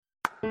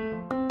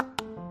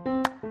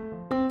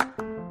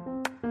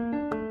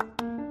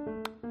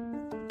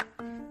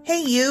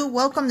Hey you,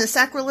 welcome to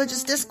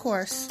Sacrilegious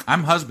Discourse.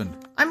 I'm husband.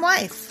 I'm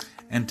wife.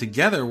 And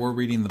together we're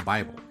reading the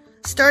Bible.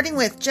 Starting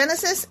with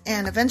Genesis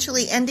and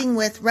eventually ending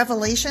with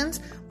Revelations,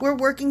 we're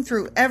working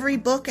through every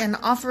book and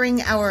offering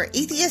our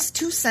atheist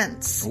 2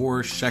 cents.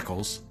 Or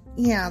shekels.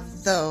 Yeah,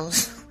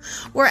 those.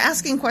 We're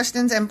asking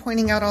questions and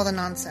pointing out all the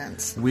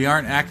nonsense. We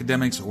aren't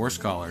academics or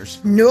scholars.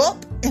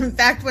 Nope. In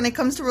fact, when it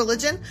comes to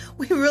religion,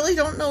 we really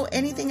don't know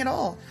anything at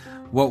all.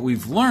 What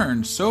we've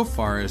learned so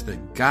far is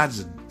that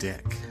God's a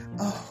dick.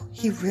 Oh,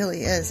 he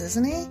really is,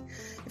 isn't he?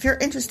 If you're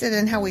interested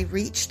in how we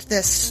reached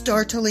this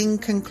startling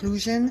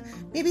conclusion,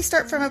 maybe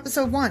start from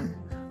episode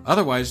 1.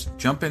 Otherwise,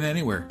 jump in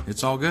anywhere.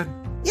 It's all good.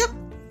 Yep.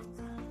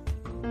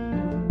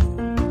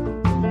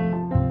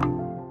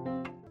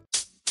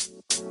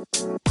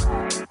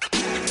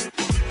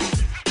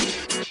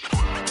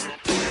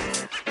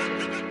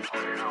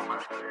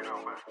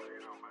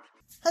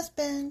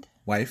 Husband.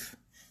 Wife?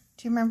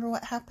 Do you remember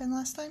what happened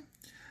last time?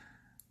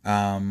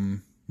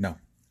 No.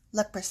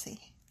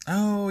 Leprosy.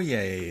 Oh,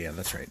 yeah,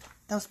 that's right.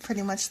 That was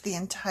pretty much the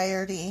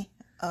entirety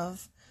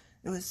of,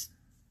 it was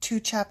 2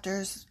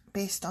 chapters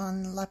based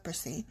on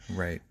leprosy.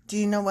 Right. Do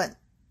you know what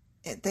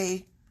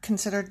they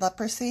considered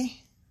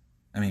leprosy?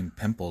 I mean,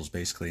 pimples,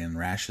 basically, and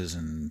rashes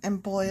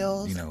and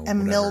boils, and whatever.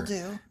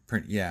 mildew.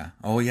 Yeah.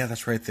 Oh, yeah,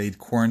 that's right. They'd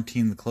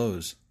quarantine the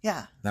clothes.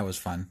 Yeah. That was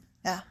fun.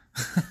 Yeah.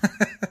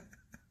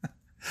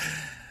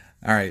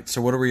 All right. So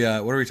what are we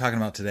talking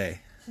about today?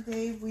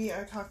 Today we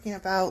are talking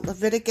about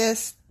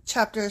Leviticus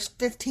chapters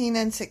 15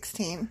 and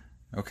 16.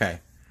 Okay.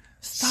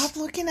 Stop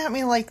looking at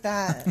me like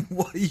that.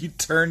 Well, you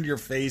turned your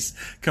face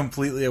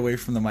completely away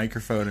from the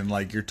microphone and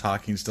like you're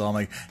talking still. I'm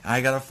like,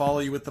 I gotta follow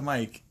you with the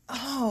mic.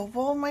 Oh,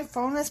 well, my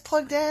phone is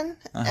plugged in,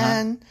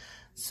 and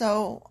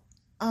so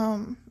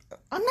I'm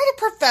not a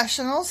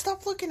professional.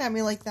 Stop looking at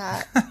me like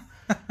that.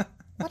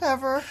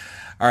 Whatever.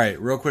 All right,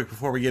 real quick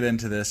before we get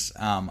into this,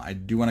 I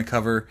do want to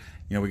cover,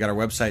 we got our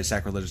website,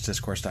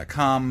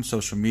 sacrilegiousdiscourse.com,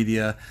 social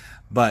media,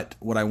 but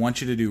what I want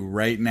you to do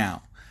right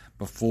now,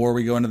 before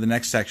we go into the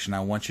next section,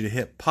 I want you to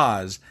hit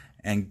pause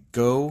and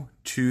go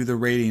to the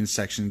ratings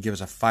section and give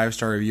us a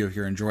 5-star review if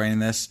you're enjoying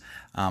this,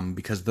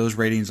 because those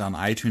ratings on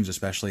iTunes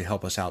especially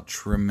help us out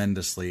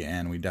tremendously,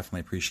 and we definitely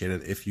appreciate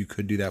it if you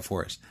could do that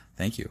for us.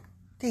 Thank you.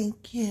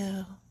 Thank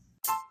you.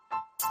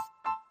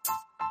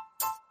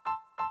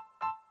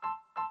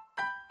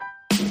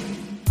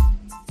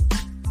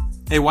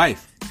 Hey,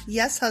 wife.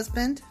 Yes,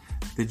 husband.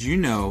 Did you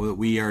know that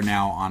we are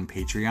now on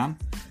Patreon?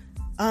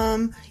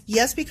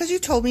 Yes, because you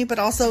told me, but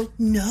also,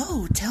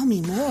 no, tell me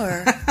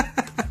more.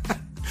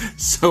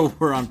 So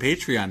we're on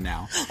Patreon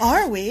now.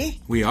 Are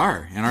we? We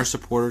are, and our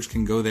supporters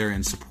can go there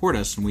and support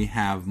us, and we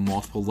have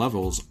multiple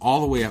levels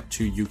all the way up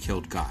to You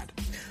Killed God.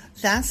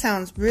 That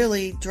sounds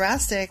really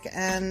drastic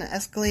and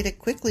escalated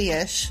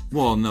quickly-ish.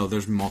 Well, no,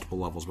 there's multiple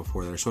levels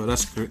before there, so it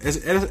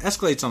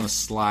escalates on a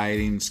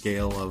sliding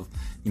scale of,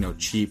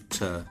 cheap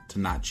to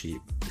not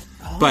cheap.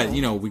 Oh. But,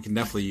 we can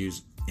definitely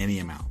use any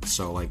amount,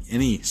 so,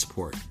 any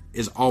support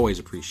is always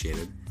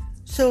appreciated.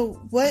 So,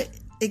 what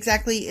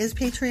exactly is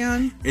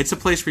Patreon? It's a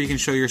place where you can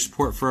show your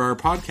support for our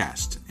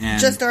podcast.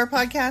 And just our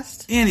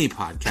podcast? Any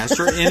podcast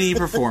or any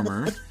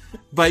performer.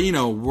 But,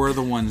 we're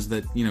the ones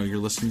that, you're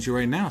listening to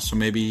right now. So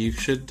maybe you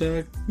should,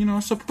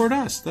 support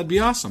us. That'd be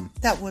awesome.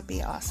 That would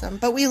be awesome.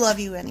 But we love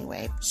you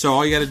anyway. So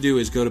all you got to do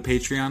is go to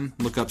Patreon,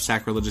 look up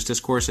Sacrilegious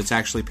Discourse. It's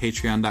actually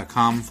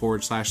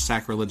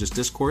patreon.com/sacrilegious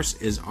discourse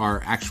is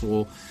our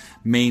actual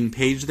main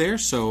page there.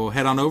 So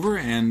head on over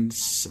and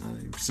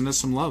send us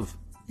some love.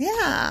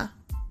 Yeah.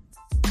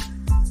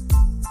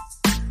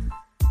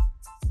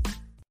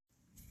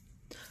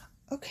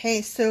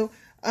 Okay, so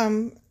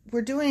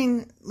we're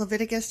doing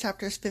Leviticus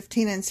chapters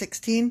 15 and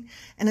 16,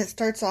 and it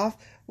starts off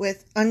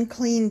with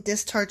unclean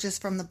discharges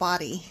from the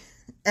body.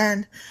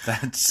 And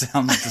that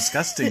sounds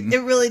disgusting.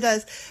 It really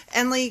does.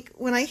 And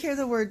when I hear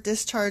the word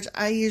discharge,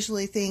 I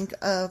usually think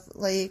of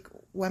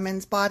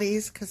women's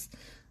bodies because,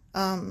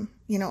 I'm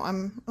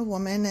a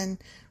woman and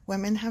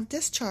women have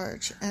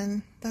discharge,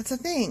 and that's a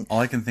thing. All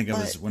I can think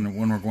of is when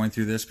we're going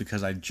through this,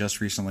 because I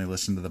just recently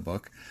listened to the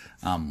book,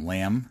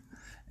 Lamb,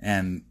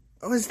 and...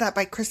 Was that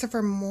by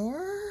Christopher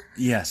Moore?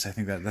 Yes, I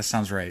think that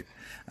sounds right.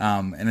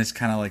 And it's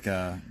kind of like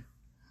a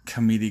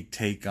comedic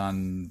take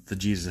on the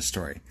Jesus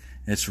story.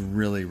 It's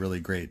really,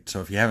 really great.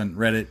 So if you haven't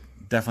read it,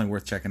 definitely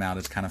worth checking out.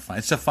 It's kind of fun.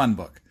 It's a fun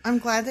book. I'm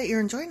glad that you're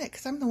enjoying it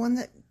because I'm the one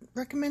that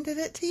recommended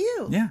it to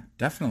you. Yeah,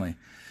 definitely.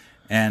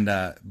 And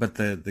but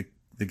the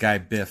guy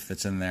Biff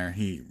that's in there,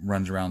 he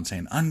runs around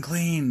saying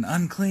unclean,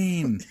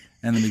 unclean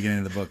in the beginning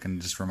of the book, and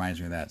it just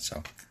reminds me of that.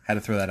 So had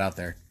to throw that out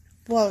there.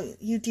 Well,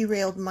 you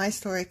derailed my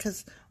story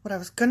because what I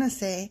was going to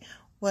say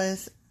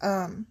was,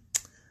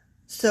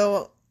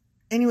 so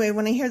anyway,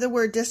 when I hear the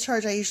word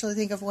discharge, I usually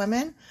think of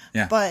women.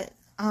 Yeah. But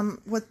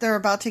what they're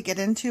about to get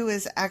into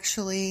is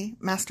actually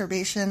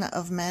masturbation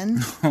of men.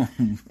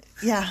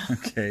 Yeah.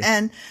 Okay.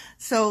 And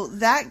so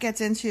that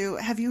gets into,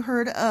 have you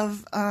heard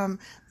of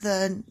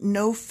the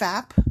no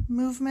fap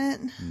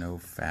movement? No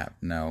fap,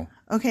 no.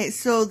 Okay,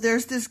 so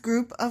there's this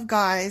group of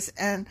guys,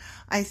 and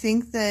I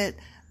think that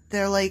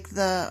they're like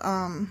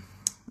the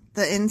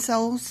the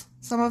incels,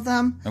 some of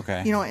them.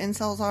 Okay. You know what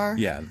incels are?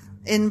 Yeah.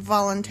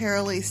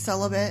 Involuntarily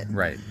celibate.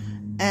 Right.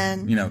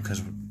 And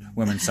because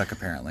women suck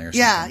apparently, or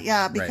something.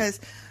 Yeah, because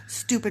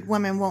stupid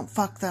women won't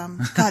fuck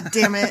them. God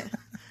damn it.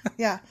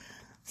 Yeah.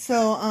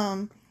 So,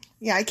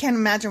 I can't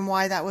imagine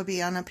why that would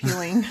be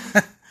unappealing.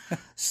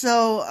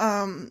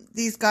 So,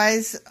 these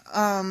guys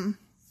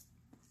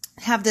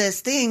have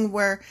this thing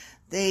where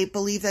they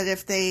believe that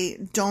if they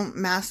don't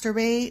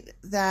masturbate,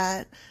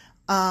 that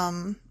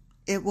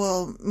it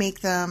will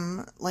make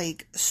them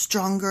like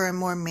stronger and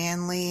more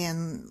manly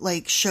and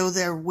like show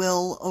their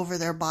will over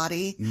their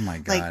body. Oh my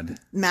God. Like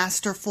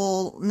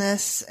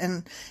masterfulness.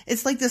 And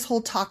it's like this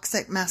whole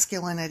toxic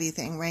masculinity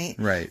thing, right?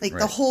 Right. Like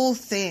the whole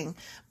thing.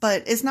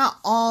 But it's not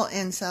all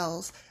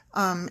incels.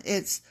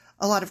 It's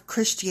a lot of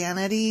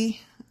Christianity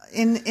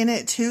in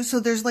it too. So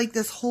there's like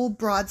this whole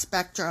broad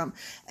spectrum.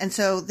 And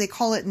so they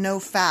call it no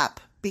fap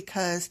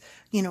because,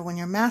 when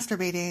you're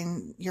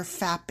masturbating, you're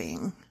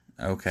fapping.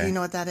 Okay. Do you know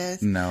what that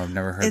is? No, I've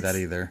never heard that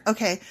either.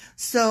 Okay.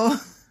 So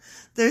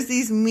there's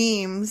these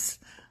memes.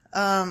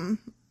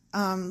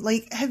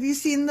 Like, have you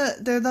seen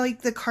they're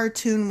like the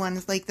cartoon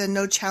ones, like the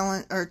no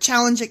challenge or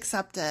challenge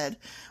accepted,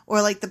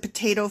 or like the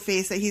potato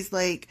face that he's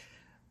like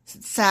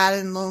sad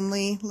and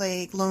lonely,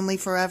 like lonely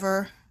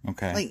forever.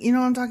 Okay. Like, you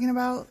know what I'm talking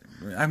about?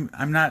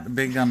 I'm not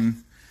big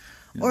on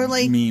or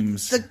like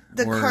memes.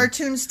 The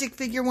cartoon stick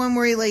figure one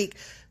where he like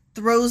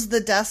throws the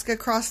desk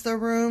across the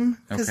room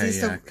because he's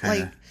so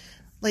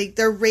like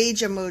they're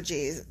rage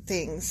emoji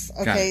things.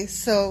 Okay,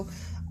 so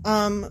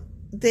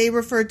they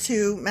refer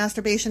to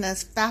masturbation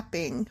as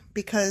fapping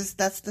because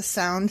that's the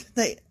sound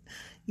that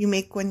you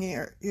make when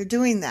you're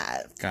doing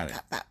that. Got it.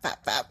 Fap, fap,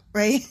 fap, fap,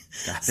 right?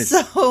 Got it.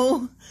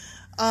 So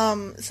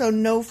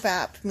no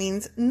fap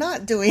means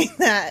not doing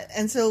that,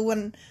 and so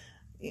when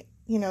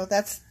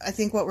that's I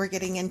think what we're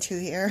getting into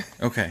here.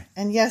 Okay.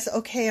 And yes,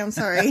 okay, I'm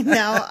sorry.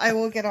 Now I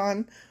will get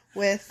on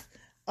with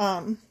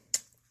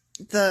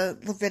the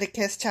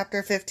Leviticus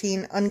chapter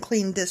 15,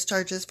 unclean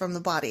discharges from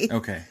the body.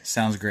 Okay,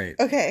 sounds great.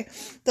 Okay.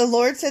 The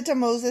Lord said to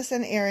Moses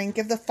and Aaron,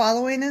 give the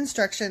following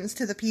instructions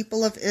to the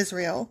people of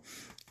Israel.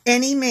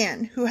 Any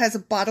man who has a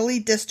bodily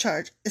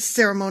discharge is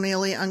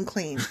ceremonially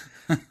unclean.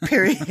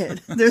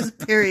 Period. There's a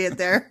period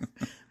there.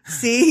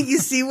 See? You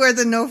see where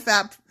the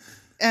no-fap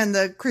and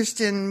the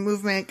Christian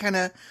movement kind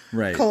of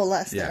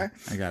coalesce there.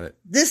 I got it.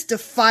 This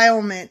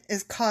defilement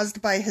is caused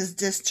by his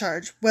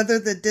discharge, whether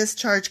the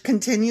discharge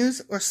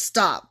continues or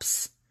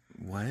stops.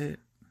 What?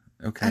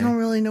 Okay. I don't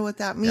really know what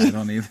that means. Yeah, I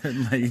don't either.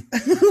 Like,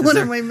 what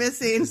am I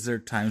missing? Is there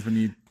times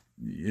when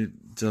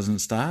it doesn't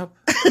stop?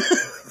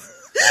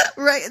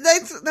 Right.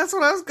 That's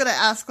what I was going to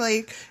ask.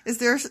 Like, is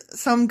there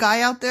some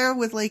guy out there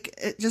with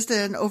like just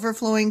an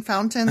overflowing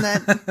fountain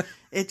that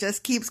it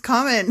just keeps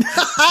coming,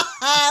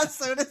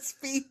 so to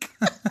speak?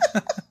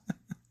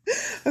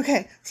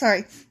 Okay.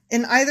 Sorry.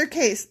 In either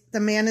case, the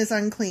man is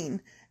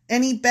unclean.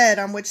 Any bed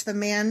on which the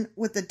man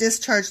with the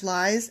discharge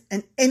lies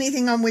and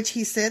anything on which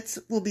he sits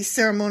will be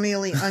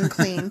ceremonially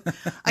unclean.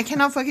 I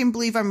cannot fucking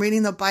believe I'm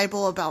reading the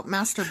Bible about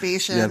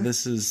masturbation. Yeah,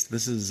 this is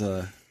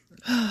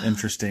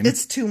interesting.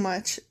 It's too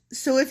much.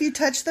 So if you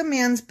touch the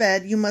man's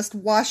bed, you must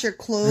wash your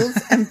clothes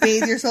and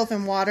bathe yourself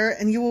in water,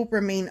 and you will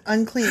remain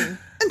unclean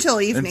until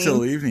evening.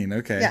 Until evening,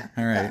 okay. Yeah.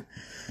 All right. Yeah.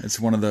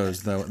 It's one of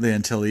those, though, the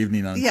until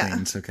evening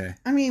uncleans, okay.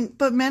 I mean,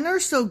 but men are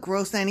so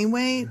gross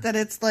anyway that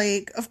it's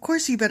like, of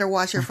course you better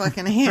wash your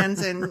fucking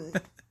hands and,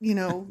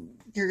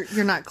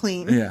 you're not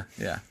clean. Yeah,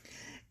 yeah.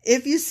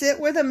 If you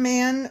sit where the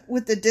man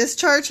with the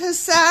discharge has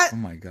sat, oh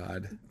my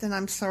God, then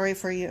I'm sorry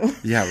for you.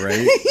 Yeah, right?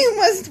 You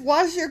must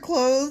wash your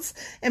clothes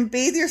and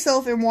bathe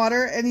yourself in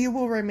water, and you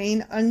will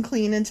remain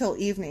unclean until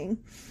evening.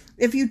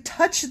 If you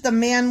touch the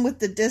man with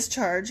the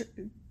discharge,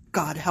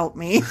 God help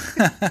me,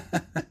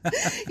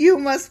 you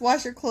must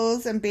wash your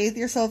clothes and bathe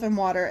yourself in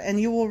water, and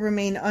you will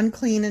remain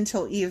unclean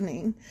until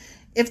evening.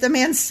 If the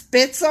man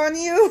spits on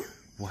you...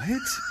 What?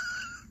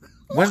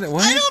 What? I don't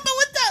know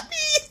what that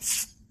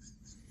means.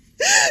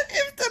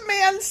 If the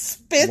man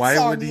spits on you...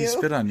 Why would he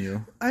spit on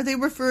you? Are they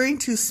referring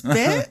to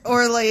spit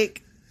or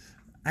like...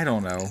 I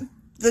don't know.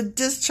 The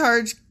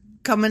discharge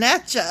coming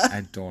at you?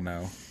 I don't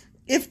know.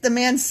 If the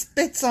man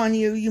spits on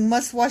you, you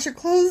must wash your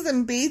clothes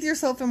and bathe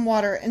yourself in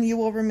water, and you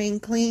will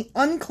remain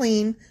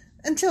unclean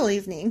until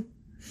evening.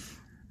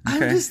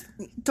 Okay.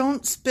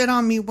 Don't spit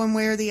on me one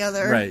way or the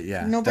other. Right,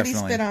 yeah. Nobody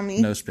definitely. Spit on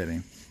me. No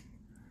spitting.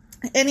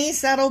 Any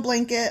saddle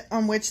blanket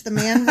on which the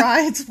man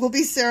rides will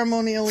be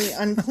ceremonially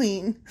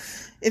unclean.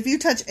 If you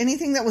touch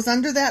anything that was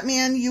under that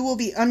man, you will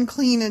be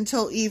unclean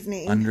until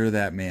evening. Under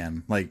that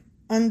man? Like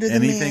under the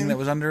anything man. that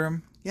was under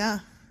him? Yeah.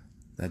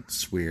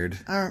 That's weird.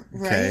 Right.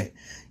 Okay.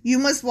 You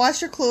must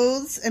wash your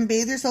clothes and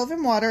bathe yourself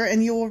in water,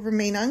 and you will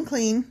remain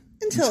unclean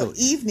until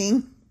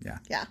evening. Yeah.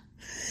 Yeah.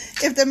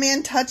 If the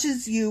man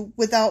touches you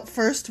without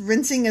first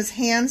rinsing his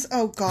hands,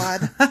 oh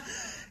God,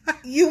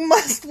 you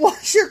must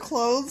wash your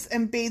clothes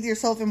and bathe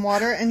yourself in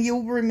water, and you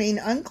will remain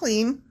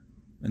unclean.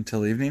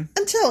 Until evening?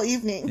 Until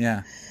evening.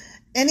 Yeah.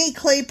 Any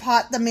clay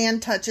pot the man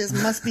touches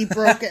must be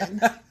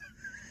broken.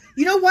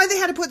 You know why they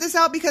had to put this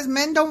out? Because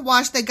men don't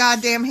wash their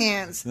goddamn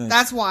hands.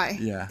 That's why.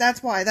 Yeah.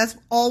 That's why. That's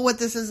all what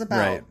this is about.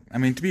 Right. I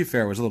mean, to be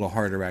fair, it was a little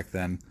harder back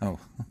then. Oh.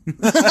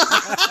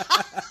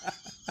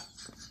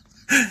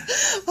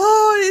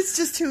 Oh, it's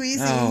just too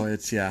easy. Oh,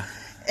 yeah.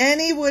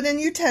 Any wooden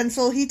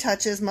utensil he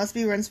touches must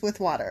be rinsed with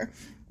water.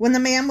 When the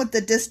man with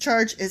the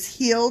discharge is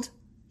healed.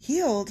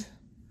 How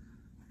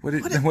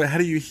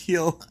do you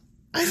heal?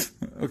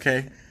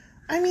 Okay.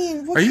 I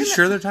mean, are you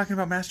sure they're talking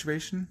about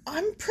masturbation?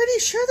 I'm pretty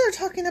sure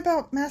they're talking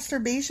about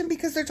masturbation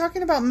because they're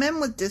talking about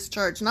men with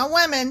discharge, not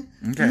women.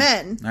 Okay.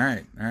 Men. All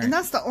right. And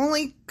that's the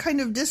only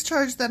kind of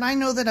discharge that I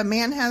know that a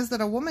man has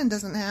that a woman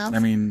doesn't have. I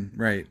mean,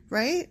 right.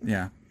 Right?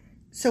 Yeah.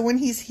 So when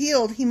he's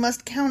healed, he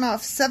must count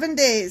off 7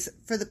 days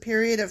for the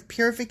period of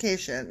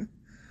purification.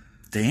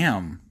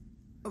 Damn.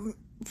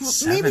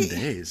 7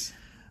 days.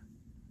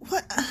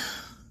 What?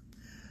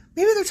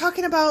 Maybe they're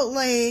talking about,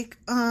 like,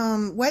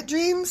 wet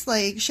dreams,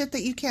 like shit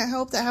that you can't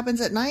help that happens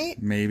at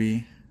night.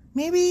 Maybe.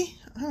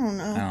 I don't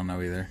know. I don't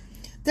know either.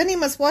 Then he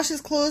must wash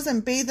his clothes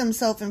and bathe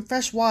himself in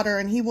fresh water,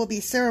 and he will be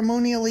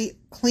ceremonially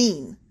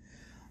clean.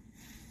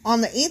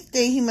 On the 8th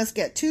day, he must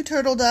get 2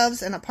 turtle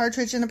doves and a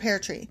partridge in a pear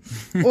tree,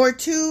 or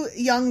 2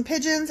 young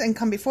pigeons, and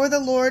come before the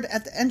Lord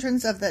at the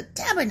entrance of the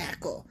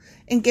tabernacle,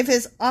 and give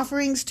his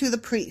offerings to the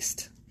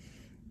priest.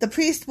 The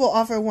priest will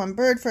offer 1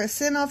 bird for a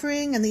sin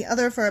offering and the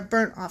other for a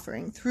burnt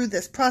offering. Through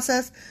this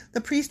process,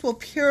 the priest will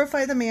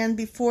purify the man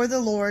before the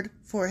Lord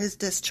for his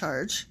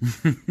discharge.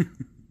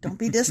 Don't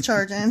be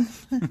discharging.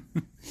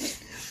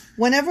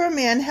 Whenever a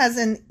man has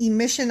an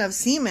emission of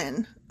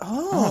semen...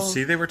 Oh,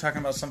 see, they were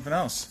talking about something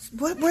else.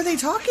 What were they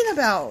talking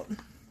about?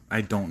 I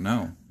don't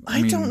know.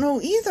 I don't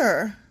know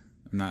either.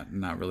 I'm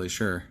not really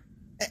sure.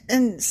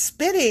 And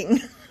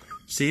spitting.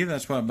 See,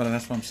 that's what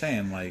I'm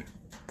saying, like...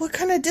 What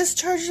kind of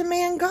discharge a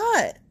man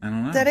got? I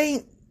don't know. That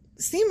ain't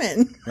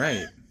semen.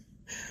 Right.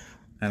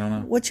 I don't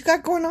know. What you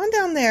got going on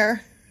down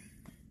there?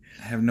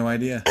 I have no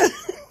idea.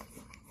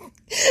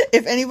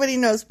 If anybody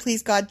knows,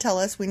 please God tell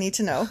us. We need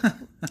to know.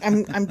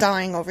 I'm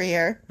dying over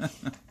here.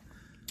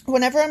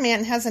 Whenever a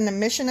man has an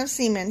emission of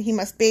semen, he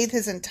must bathe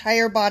his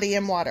entire body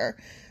in water.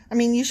 I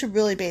mean, you should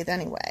really bathe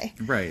anyway.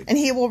 Right. And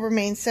he will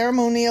remain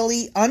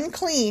ceremonially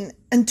unclean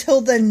until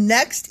the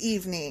next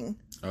evening.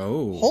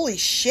 Oh. Holy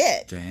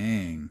shit.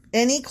 Dang.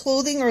 Any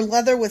clothing or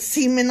leather with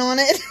semen on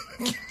it.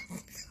 I'm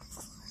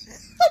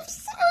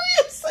sorry,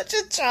 I'm such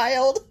a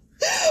child.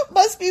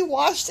 Must be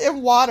washed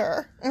in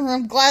water. And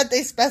I'm glad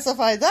they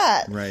specified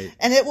that. Right.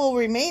 And it will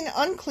remain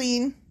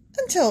unclean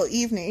until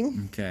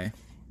evening. Okay.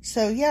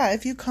 So, yeah,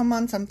 if you come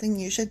on something,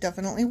 you should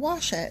definitely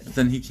wash it.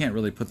 Then he can't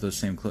really put those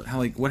same clothes.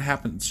 What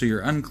happens? So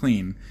you're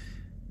unclean.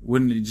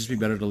 Wouldn't it just be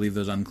better to leave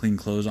those unclean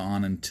clothes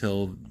on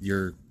until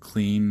you're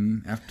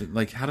clean after?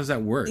 Like, how does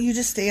that work? You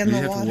just stay in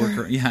the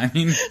water. I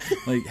mean,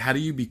 like, how do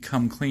you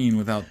become clean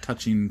without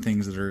touching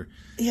things that are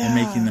and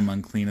making them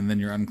unclean, and then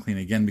you're unclean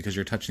again because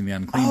you're touching the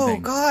unclean thing? Oh,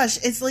 gosh.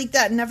 It's like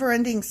that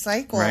never-ending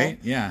cycle. Right?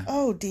 Yeah.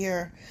 Oh,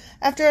 dear.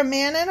 After a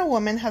man and a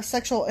woman have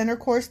sexual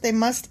intercourse, they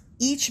must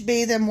each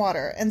bathe in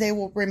water, and they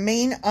will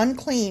remain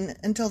unclean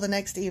until the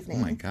next evening.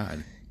 Oh, my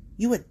God.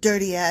 You a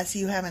dirty ass,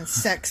 you having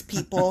sex,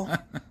 people.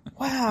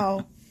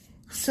 Wow.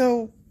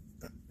 So,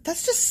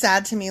 that's just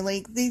sad to me.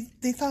 Like,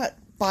 they thought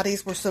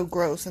bodies were so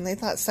gross, and they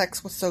thought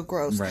sex was so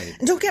gross. Right.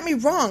 And don't get me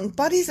wrong,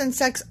 bodies and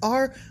sex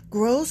are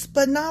gross,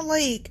 but not,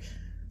 like,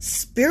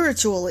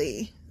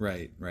 spiritually.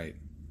 Right.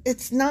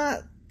 It's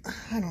not...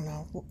 I don't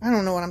know. I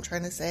don't know what I'm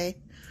trying to say.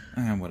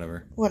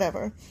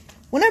 Whatever.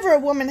 Whenever a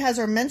woman has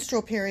her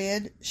menstrual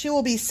period, she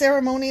will be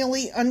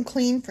ceremonially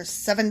unclean for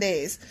 7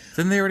 days.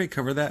 Didn't they already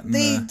cover that?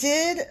 They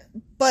did,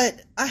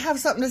 but I have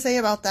something to say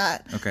about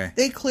that. Okay.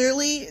 They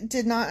clearly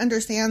did not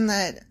understand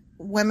that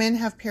women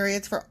have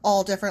periods for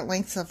all different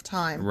lengths of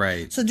time.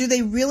 Right. So do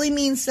they really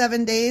mean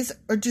 7 days,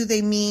 or do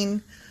they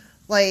mean,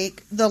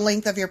 like, the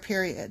length of your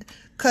period?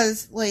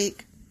 Because,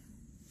 like,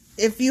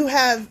 if you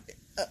have...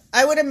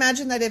 I would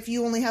imagine that if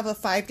you only have a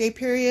 5-day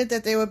period,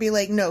 that they would be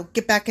like, no,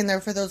 get back in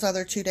there for those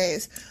other 2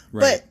 days.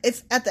 Right. But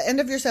if at the end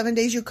of your 7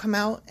 days you come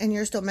out and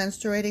you're still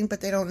menstruating, but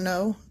they don't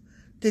know,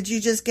 did you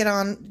just get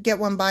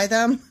one by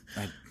them?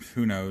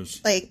 Who knows?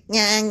 Like,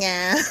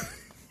 yeah.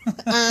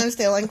 I'm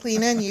still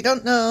unclean and you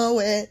don't know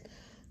it.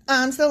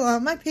 I'm still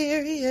on my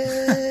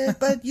period.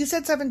 But you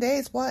said 7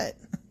 days. What?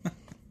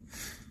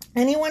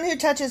 Anyone who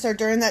touches her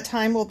during that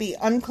time will be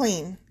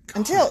unclean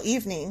until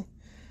evening.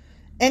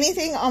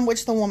 Anything on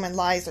which the woman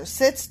lies or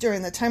sits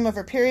during the time of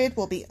her period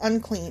will be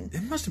unclean.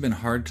 It must have been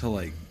hard to,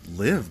 like,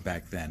 live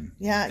back then.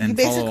 Yeah. And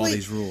follow all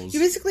these rules.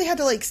 You basically had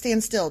to, like,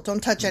 stand still. Don't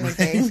touch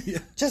anything. Right? Yeah.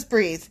 Just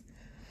breathe.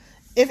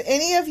 If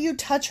any of you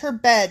touch her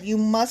bed, you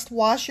must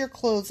wash your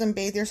clothes and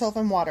bathe yourself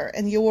in water,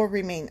 and you will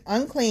remain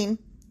unclean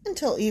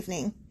until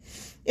evening.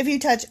 If you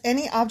touch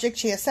any object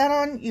she has sat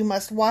on, you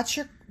must wash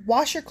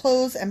your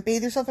clothes and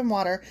bathe yourself in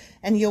water,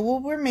 and you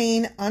will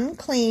remain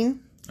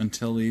unclean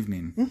until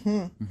evening.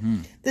 Mm-hmm. Mm-hmm.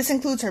 This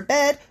includes her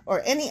bed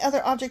or any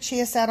other object she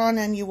has sat on,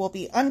 and you will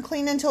be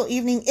unclean until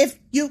evening if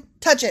you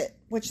touch it,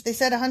 which they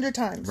said 100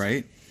 times.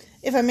 Right.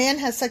 If a man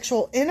has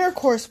sexual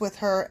intercourse with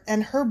her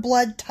and her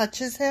blood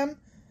touches him,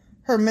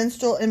 her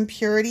menstrual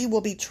impurity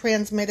will be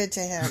transmitted to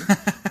him.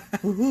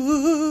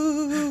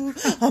 Ooh,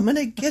 I'm going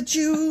to get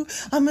you.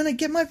 I'm going to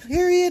get my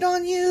period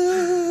on you.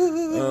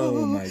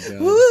 Oh, my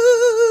God.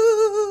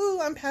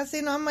 Ooh, I'm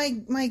passing on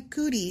my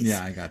cooties.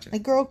 Yeah, I got you. My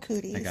girl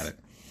cooties. I got it.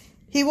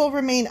 He will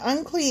remain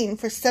unclean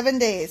for 7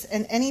 days,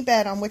 and any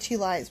bed on which he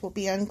lies will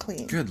be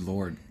unclean. Good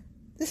Lord.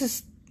 This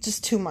is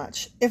just too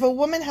much. If a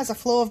woman has a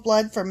flow of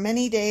blood for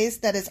many days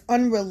that is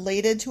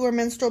unrelated to her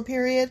menstrual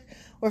period,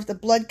 or if the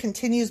blood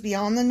continues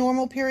beyond the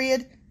normal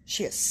period,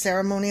 she is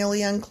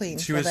ceremonially unclean.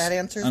 She was that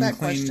answers that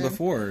question. unclean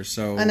before,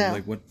 so I know.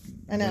 like what?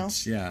 I know.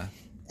 Yeah.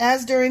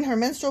 As during her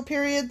menstrual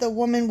period, the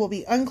woman will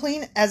be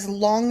unclean as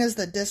long as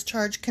the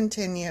discharge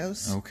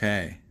continues.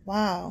 Okay.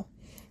 Wow.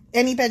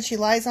 Any bed she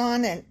lies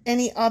on and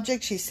any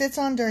object she sits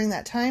on during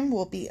that time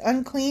will be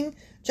unclean,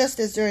 just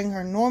as during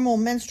her normal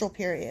menstrual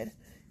period.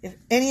 If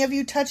any of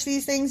you touch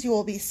these things, you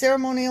will be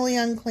ceremonially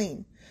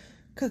unclean.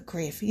 Good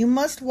grief. You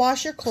must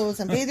wash your clothes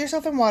and bathe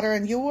yourself in water,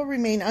 and you will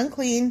remain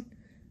unclean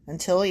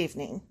until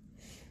evening.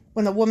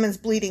 When the woman's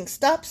bleeding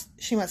stops,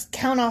 she must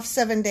count off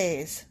 7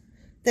 days.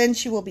 Then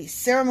she will be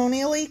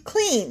ceremonially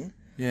clean.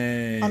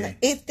 Yay. On the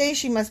 8th day,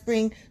 she must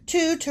bring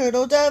 2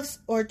 turtle doves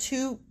or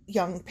 2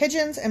 young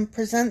pigeons and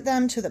present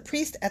them to the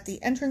priest at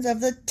the entrance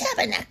of the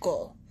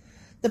tabernacle.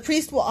 The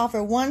priest will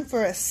offer one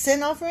for a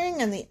sin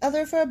offering and the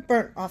other for a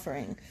burnt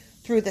offering.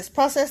 Through this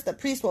process, the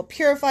priest will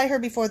purify her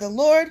before the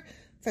Lord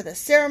for the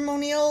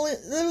ceremonial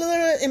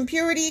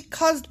impurity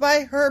caused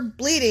by her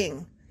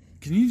bleeding.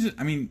 Can you just,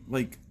 I mean,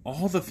 like,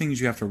 all the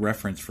things you have to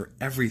reference for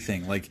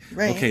everything. Like,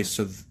 Right. okay,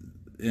 so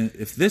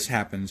if this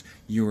happens,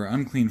 you are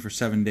unclean for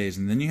 7 days,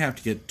 and then you have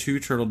to get 2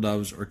 turtle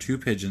doves or 2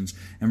 pigeons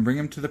and bring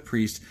them to the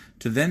priest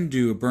to then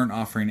do a burnt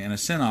offering and a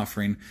sin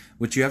offering,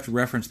 which you have to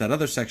reference that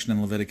other section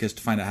in Leviticus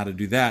to find out how to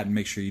do that and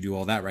make sure you do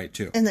all that right,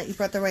 too. And that you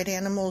brought the right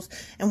animals.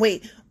 And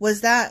wait,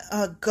 was that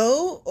a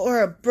goat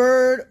or a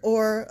bird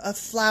or a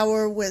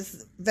flower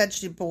with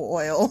vegetable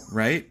oil?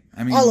 Right?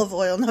 I mean, Olive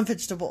oil, not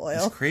vegetable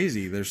oil. It's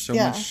crazy. There's so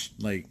much,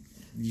 like,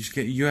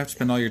 you have to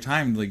spend all your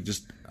time, like,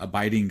 just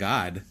abiding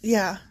God.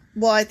 Yeah.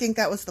 Well, I think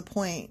that was the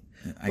point.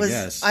 I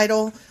guess.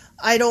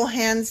 Idle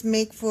hands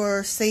make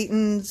for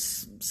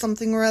Satan's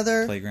something or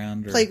other.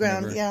 Playground.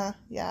 Whatever.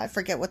 Yeah. I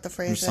forget what the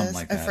phrase is.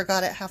 Like I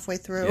forgot it halfway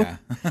through.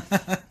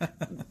 Yeah.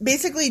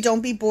 Basically,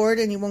 don't be bored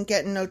and you won't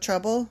get in no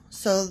trouble.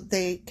 So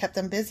they kept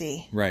them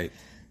busy. Right.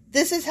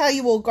 This is how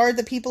you will guard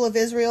the people of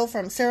Israel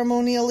from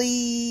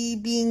ceremonially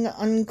being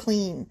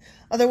unclean.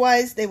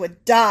 Otherwise, they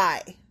would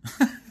die,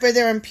 for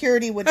their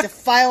impurity would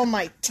defile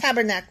my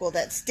tabernacle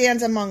that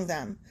stands among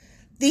them.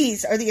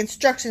 These are the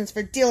instructions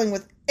for dealing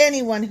with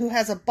anyone who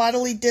has a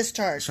bodily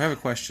discharge. So I have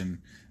a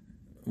question.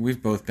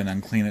 We've both been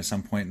unclean at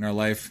some point in our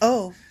life.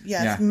 Oh,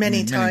 yes, Yeah,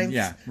 many times.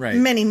 Yeah, right.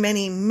 Many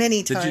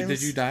times.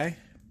 Did you die?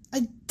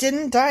 I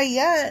didn't die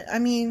yet. I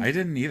mean... I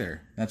didn't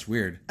either. That's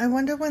weird. I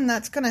wonder when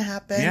that's going to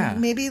happen. Yeah.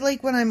 Maybe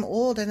like when I'm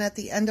old and at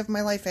the end of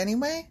my life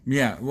anyway.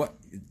 Yeah, well,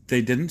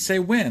 they didn't say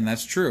when.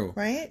 That's true.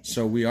 Right?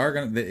 So we are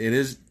going to... It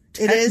is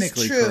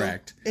technically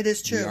correct. It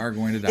is true. We are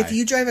going to die. If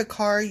you drive a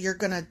car, you're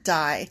going to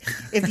die.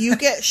 If you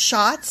get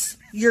shots,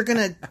 you're going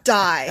to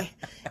die.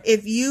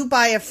 If you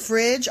buy a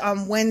fridge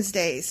on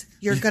Wednesdays,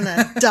 you're going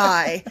to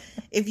die.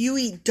 If you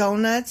eat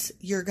donuts,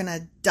 you're going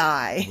to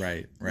die.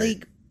 Right.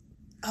 Like,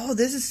 oh,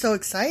 this is so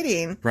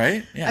exciting.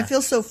 Right? Yeah. I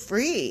feel so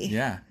free.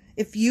 Yeah.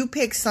 If you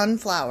pick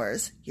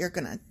sunflowers, you're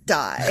going to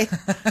die.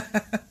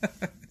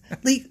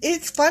 Like,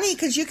 it's funny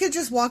because you could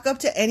just walk up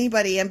to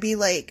anybody and be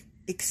like,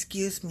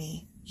 excuse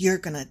me, you're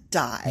going to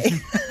die.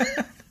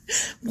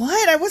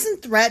 What? I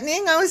wasn't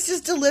threatening. I was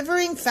just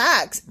delivering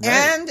facts. Right.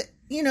 And,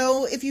 you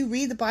know, if you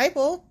read the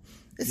Bible,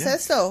 it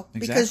says so. Exactly.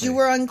 Because you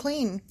were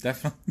unclean.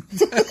 Definitely.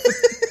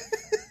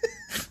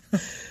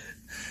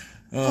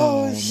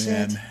 Oh,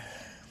 shit. Man.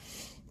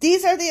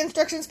 These are the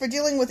instructions for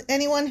dealing with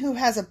anyone who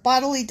has a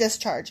bodily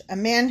discharge. A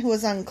man who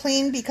is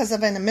unclean because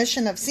of an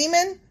emission of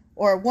semen,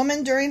 or a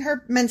woman during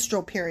her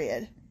menstrual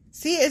period.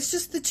 See, it's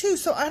just the two,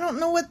 so I don't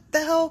know what the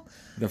hell...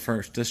 The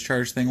first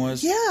discharge thing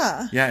was?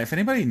 Yeah. Yeah, if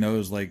anybody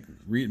knows, like,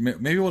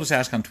 maybe we'll just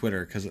ask on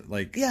Twitter, because,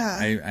 like,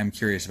 Yeah. I'm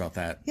curious about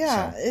that.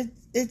 Yeah, so.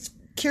 it's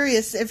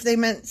curious if they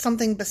meant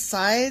something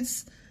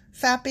besides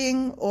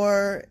fapping,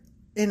 or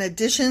in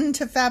addition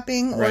to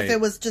fapping, or Right. if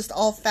it was just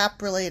all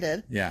fap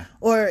related. Yeah.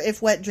 Or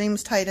if wet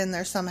dreams tied in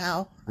there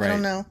somehow. Right. I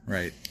don't know.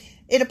 Right.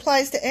 It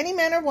applies to any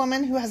man or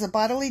woman who has a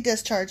bodily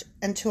discharge,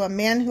 and to a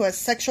man who has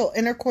sexual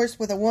intercourse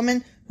with a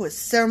woman who is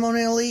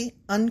ceremonially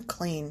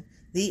unclean.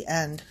 The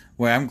end.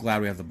 Well, I'm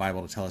glad we have the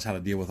Bible to tell us how to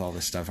deal with all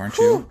this stuff, aren't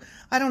Whew. you?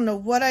 I don't know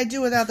what I'd do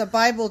without the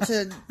Bible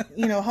to,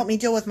 help me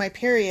deal with my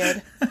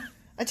period.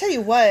 I tell you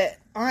what,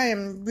 I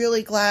am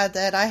really glad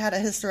that I had a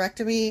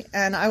hysterectomy,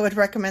 and I would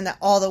recommend that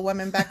all the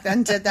women back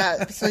then did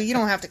that, so you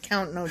don't have to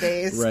count no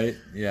days. Right,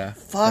 yeah.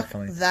 Fuck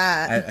definitely.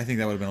 that. I think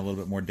that would have been a little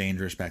bit more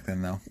dangerous back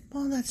then, though.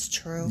 Well, that's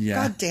true.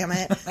 Yeah. God damn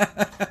it.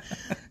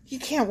 You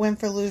can't win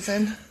for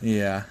losing.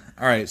 Yeah.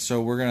 All right,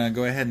 so we're going to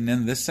go ahead and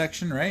end this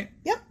section, right?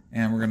 Yep.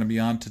 And we're going to be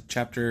on to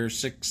chapter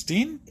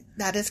 16?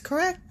 That is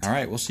correct. All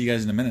right, we'll see you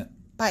guys in a minute.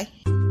 Bye.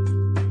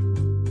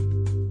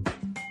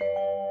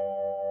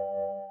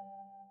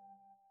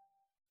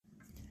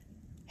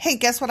 Hey,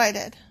 guess what I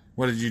did?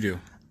 What did you do?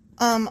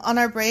 On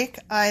our break,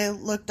 I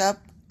looked up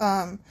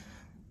the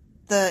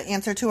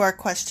answer to our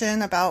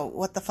question about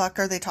what the fuck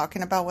are they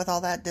talking about with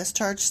all that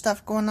discharge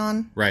stuff going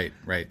on. Right.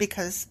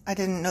 Because I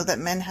didn't know that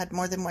men had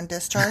more than one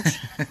discharge.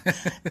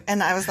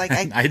 And I was like...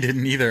 I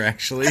didn't either,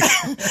 actually.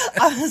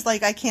 I was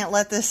like, I can't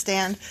let this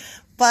stand.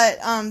 But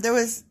there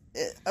was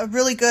a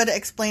really good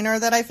explainer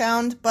that I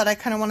found, but I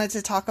kind of wanted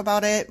to talk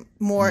about it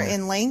more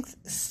in length.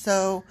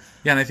 So...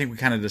 Yeah, and I think we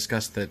kind of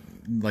discussed that,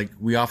 like,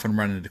 we often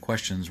run into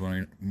questions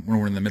when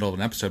we're in the middle of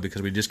an episode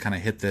because we just kind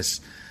of hit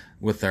this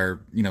with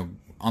our,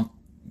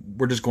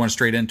 we're just going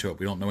straight into it.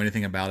 We don't know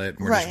anything about it.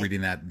 We're just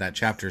reading that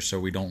chapter, so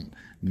we don't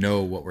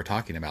know what we're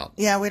talking about.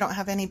 Yeah, we don't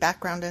have any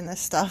background in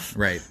this stuff.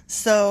 Right.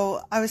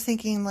 So I was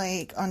thinking,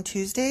 like, on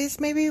Tuesdays,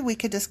 maybe we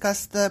could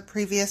discuss the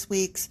previous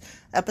week's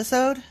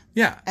episode.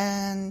 Yeah.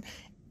 And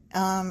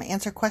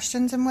answer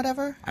questions and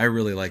whatever. I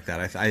really like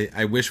that.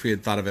 I wish we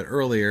had thought of it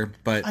earlier,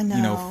 but I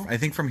know. I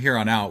think from here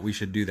on out we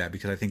should do that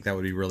because I think that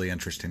would be really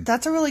interesting.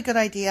 That's a really good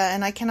idea,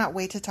 and I cannot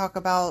wait to talk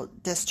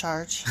about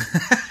discharge.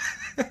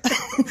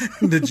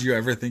 Did you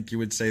ever think you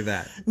would say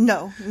that?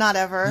 No, not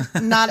ever.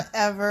 Not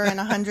ever in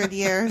 100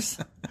 years.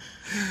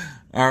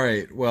 All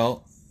right.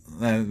 Well,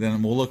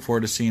 then we'll look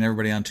forward to seeing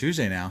everybody on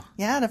Tuesday now.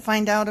 Yeah, to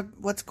find out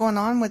what's going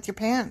on with your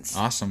pants.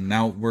 Awesome.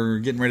 Now we're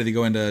getting ready to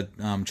go into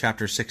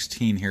chapter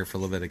 16 here for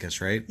Leviticus,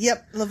 right?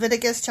 Yep.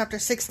 Leviticus chapter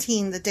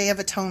 16, the Day of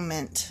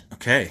Atonement.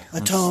 Okay.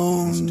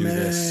 Atonement. Let's do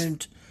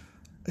this.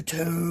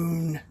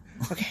 Atone.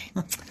 Okay.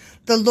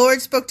 The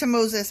Lord spoke to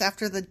Moses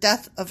after the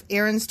death of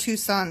Aaron's 2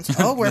 sons.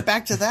 Oh, we're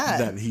back to that.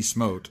 That he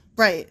smote.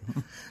 Right.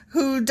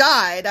 Who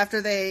died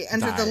after they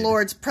entered the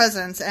Lord's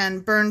presence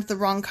and burned the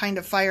wrong kind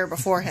of fire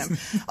before him.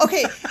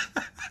 Okay.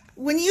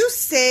 When you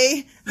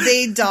say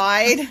they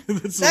died,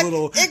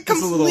 it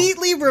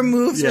completely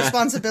removes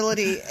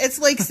responsibility. It's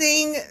like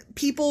saying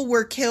people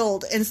were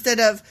killed instead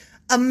of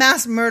a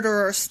mass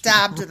murderer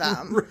stabbed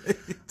them. Right.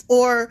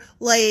 Or,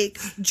 like,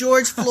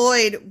 George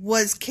Floyd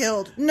was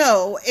killed.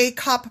 No, a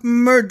cop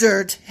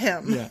murdered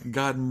him. Yeah,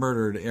 God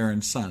murdered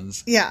Aaron's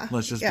sons. Yeah.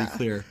 Let's just be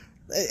clear.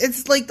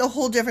 It's like the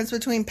whole difference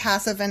between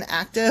passive and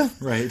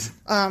active. Right.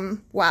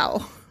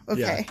 Wow.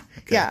 Okay.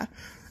 Yeah.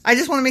 I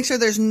just want to make sure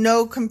there's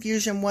no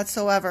confusion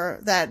whatsoever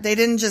that they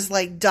didn't just,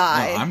 like,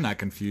 die. No, I'm not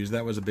confused.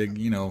 That was a big,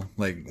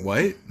 like,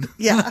 what?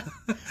 Yeah.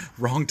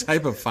 Wrong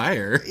type of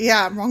fire.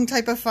 Yeah, wrong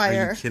type of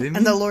fire. Are you kidding me?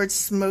 And the Lord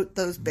smote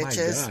those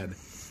bitches. My God.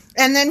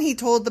 And then he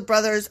told the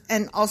brothers,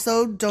 and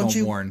also, don't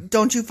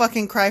you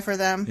fucking cry for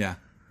them. Yeah.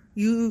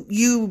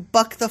 You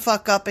buck the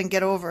fuck up and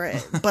get over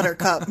it,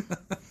 Buttercup.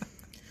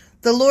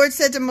 The Lord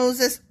said to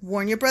Moses,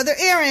 warn your brother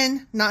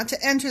Aaron not to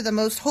enter the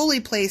most holy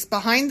place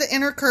behind the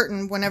inner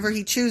curtain whenever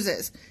he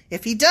chooses.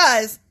 If he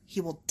does,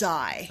 he will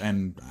die.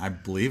 And I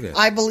believe it.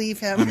 I believe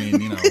him. I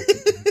mean,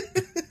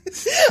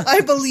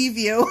 I believe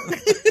you.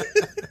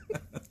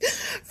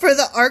 For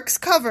the ark's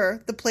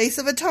cover, the place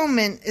of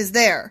atonement is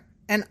there.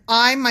 And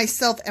I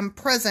myself am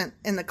present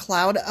in the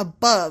cloud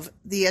above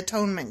the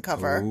atonement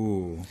cover.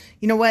 Ooh.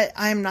 You know what?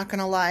 I am not going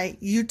to lie.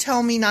 You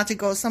tell me not to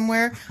go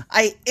somewhere,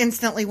 I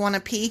instantly want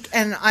to peek,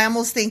 and I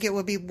almost think it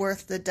would be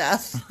worth the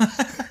death.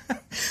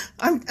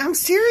 I'm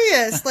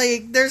serious.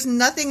 Like, there's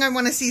nothing I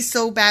want to see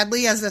so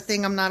badly as the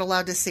thing I'm not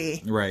allowed to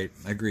see. Right.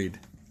 Agreed.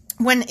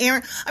 When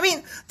Aaron,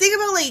 think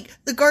about, like,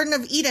 the Garden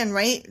of Eden,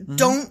 right? Mm-hmm.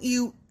 Don't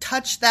you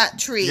touch that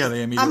tree. Yeah,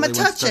 they immediately I'm going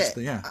to touch it.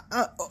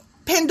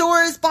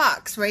 Pandora's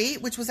box, right?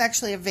 Which was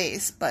actually a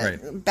vase,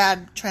 but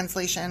bad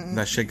translation.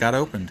 That shit got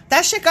opened.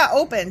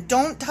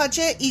 Don't touch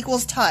it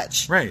equals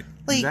touch. Right.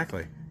 Like,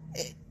 exactly.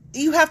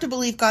 You have to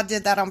believe God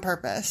did that on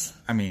purpose.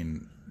 I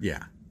mean,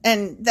 yeah.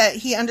 And that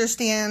he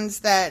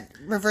understands that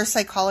reverse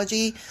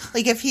psychology.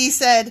 Like, if he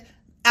said,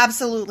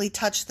 absolutely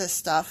touch this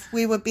stuff,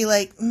 we would be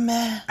like,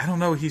 meh. I don't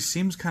know. He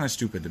seems kind of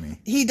stupid to me.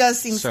 He does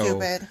seem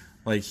stupid.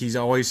 Like, he's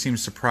always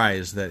seems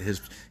surprised that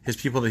his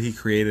people that he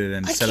created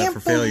and set up for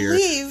failure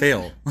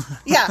fail.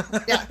 Yeah.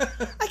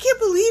 I can't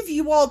believe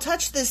you all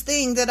touched this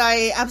thing that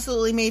I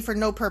absolutely made for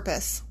no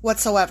purpose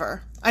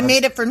whatsoever. I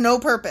made it for no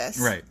purpose.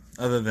 Right.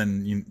 Other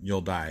than you'll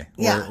die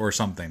or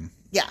something.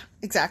 Yeah,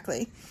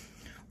 exactly.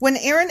 When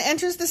Aaron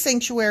enters the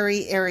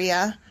sanctuary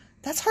area,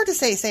 that's hard to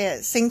say. Say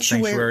it.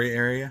 Sanctuary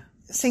area?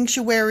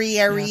 Sanctuary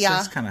area. Yeah,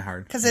 that's kind of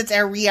hard. Because it's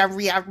area.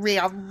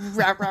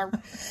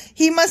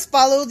 He must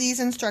follow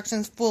these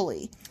instructions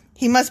fully.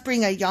 He must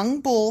bring a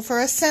young bull for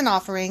a sin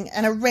offering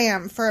and a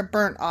ram for a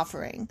burnt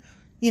offering.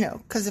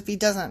 Because if he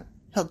doesn't,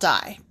 he'll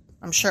die.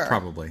 I'm sure.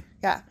 Probably.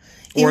 Yeah.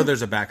 Or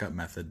there's a backup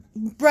method.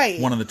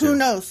 Right. One of the two. Who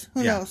knows?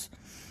 Who knows?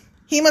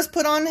 He must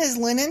put on his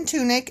linen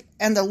tunic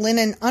and the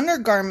linen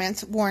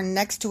undergarments worn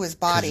next to his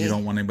body. Because you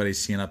don't want anybody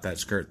seeing up that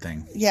skirt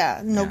thing.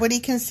 Yeah, nobody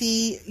can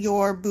see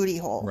your booty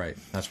hole. Right.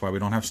 That's why we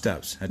don't have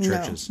steps at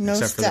churches. No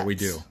except steps. for that we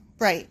do.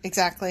 Right,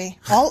 exactly.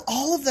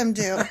 All of them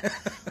do.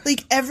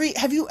 Like,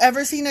 have you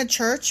ever seen a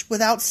church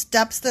without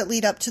steps that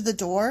lead up to the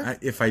door?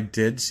 If I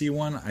did see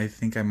one, I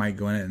think I might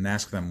go in it and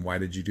ask them, why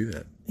did you do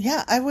that?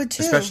 Yeah, I would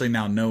too. Especially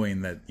now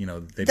knowing that,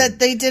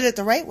 they did it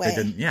the right way. They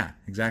didn't. Yeah,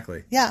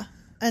 exactly. Yeah.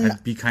 And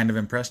I'd be kind of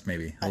impressed,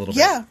 maybe a little bit.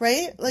 Yeah,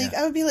 right? Like,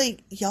 I would be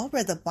like, y'all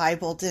read the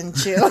Bible,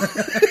 didn't you?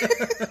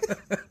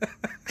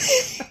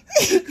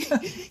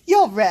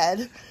 Y'all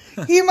read.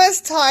 He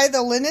must tie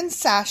the linen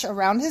sash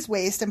around his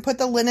waist and put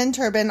the linen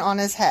turban on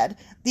his head.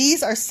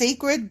 These are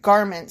sacred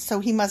garments, so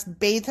he must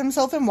bathe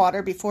himself in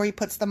water before he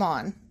puts them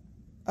on.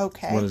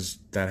 Okay. What does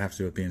that have to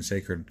do with being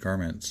sacred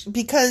garments?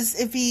 Because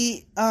if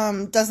he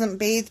doesn't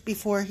bathe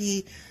before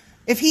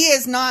if he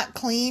is not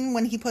clean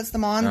when he puts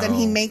them on, then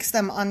he makes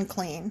them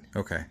unclean.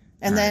 Okay.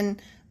 And then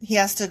he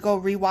has to go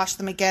rewash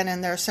them again,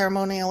 and they're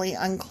ceremonially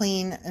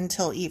unclean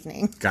until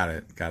evening. Got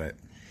it.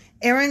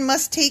 Aaron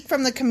must take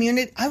from the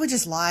community. I would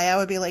just lie. I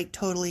would be like,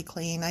 totally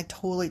clean. I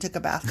totally took a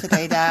bath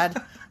today,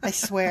 Dad. I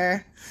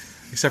swear.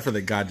 Except for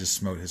that God just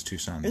smote his 2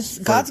 sons.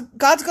 God's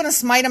going to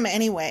smite him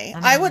anyway.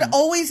 I would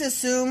always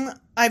assume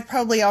I've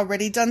probably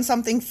already done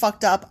something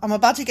fucked up. I'm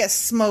about to get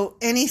smote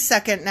any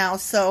second now,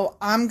 so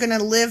I'm going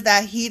to live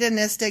that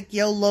hedonistic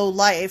YOLO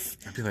life.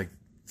 I'd be like,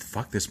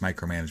 fuck this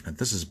micromanagement.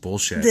 This is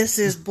bullshit. This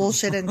is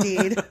bullshit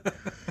indeed.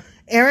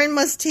 Aaron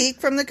must take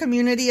from the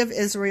community of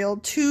Israel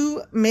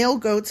 2 male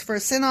goats for a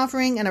sin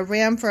offering and a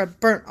ram for a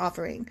burnt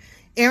offering.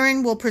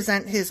 Aaron will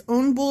present his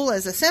own bull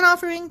as a sin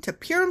offering to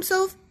pure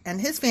himself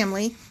and his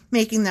family,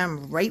 making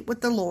them right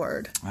with the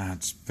Lord.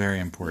 That's very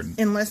important.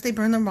 Unless they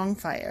burn the wrong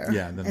fire.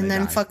 Yeah, and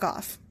then fuck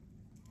off.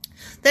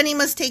 Then he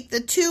must take the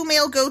 2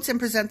 male goats and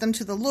present them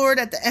to the Lord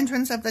at the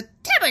entrance of the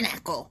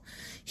tabernacle.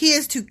 He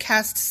is to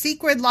cast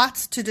secret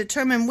lots to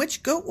determine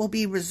which goat will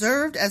be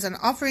reserved as an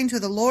offering to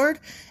the Lord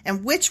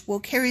and which will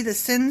carry the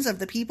sins of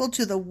the people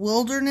to the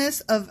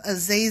wilderness of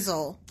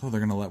Azazel. Oh,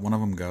 they're going to let one of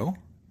them go?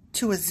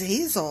 To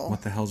Azazel?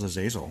 What the hell's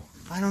Azazel?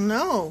 I don't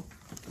know.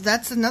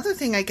 That's another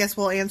thing I guess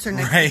we'll answer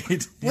next.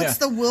 Right. What's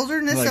the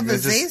wilderness of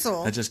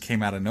Azazel? That just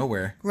came out of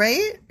nowhere.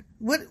 Right?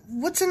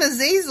 What's an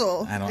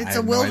Azazel? It's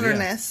a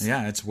wilderness.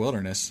 Yeah, it's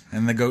wilderness.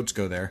 And the goats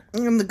go there.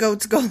 And the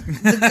goats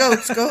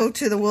go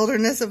to the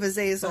wilderness of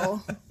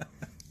Azazel.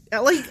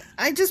 Like,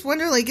 I just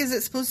wonder, like, is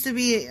it supposed to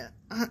be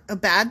a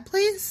bad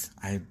place?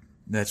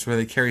 That's where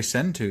they carry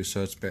sin to,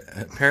 so it's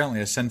apparently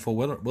a sinful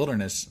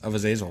wilderness of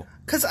Azazel.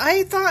 Because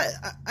I thought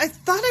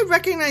I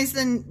recognized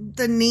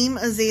the name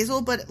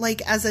Azazel, but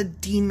like as a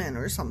demon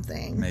or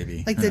something.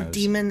 Maybe. Like the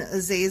demon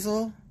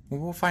Azazel. Well,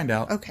 we'll find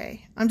out.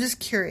 Okay. I'm just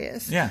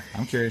curious. Yeah,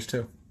 I'm curious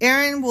too.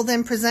 Aaron will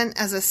then present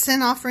as a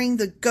sin offering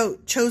the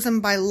goat chosen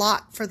by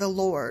Lot for the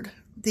Lord.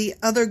 The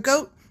other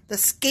goat, the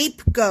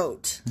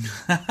scapegoat.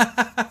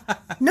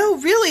 No,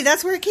 really,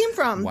 that's where it came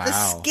from. Wow. The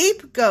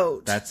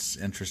scapegoat. That's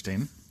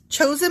interesting.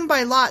 Chosen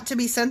by Lot to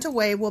be sent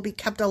away will be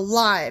kept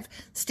alive,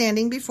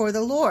 standing before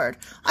the Lord.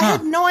 I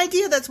had no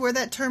idea that's where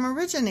that term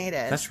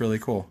originated. That's really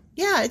cool.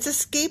 Yeah, it's a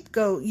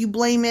scapegoat. You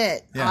blame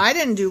it. Yeah. I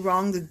didn't do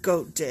wrong. The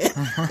goat did.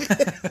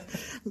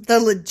 The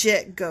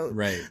legit goat.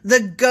 Right.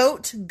 The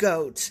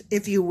goat,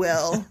 if you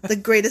will. The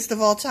greatest of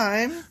all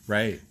time.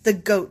 Right. The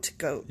goat.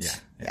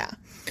 Yeah.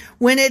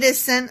 When it is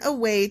sent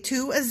away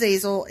to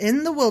Azazel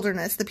in the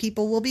wilderness, the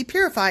people will be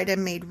purified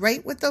and made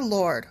right with the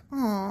Lord.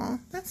 Aw,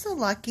 that's so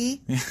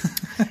lucky.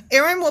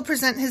 Aaron will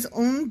present his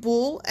own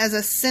bull as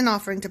a sin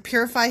offering to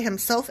purify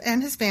himself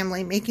and his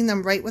family, making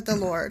them right with the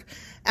Lord.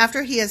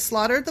 After he has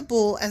slaughtered the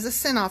bull as a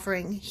sin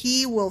offering,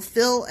 he will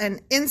fill an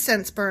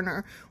incense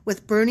burner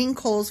with burning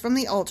coals from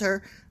the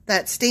altar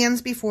that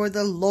stands before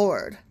the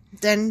Lord.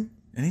 Then,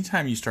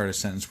 anytime you start a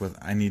sentence with,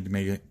 I need to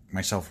make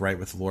myself right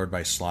with the Lord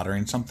by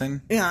slaughtering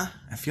something, yeah,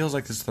 it feels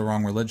like it's the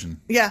wrong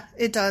religion. Yeah,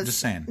 it does. Just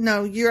saying.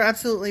 No, you're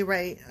absolutely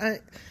right.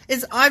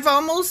 I've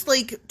almost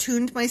like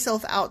tuned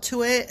myself out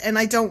to it, and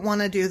I don't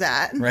want to do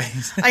that. Right.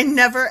 I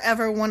never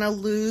ever want to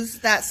lose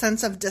that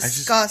sense of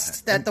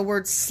disgust that the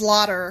word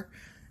slaughter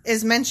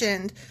is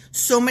mentioned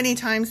so many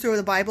times through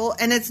the Bible,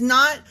 and it's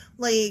not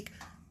like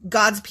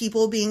God's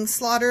people being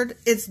slaughtered,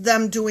 it's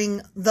them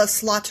doing the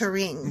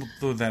slaughtering.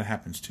 Though that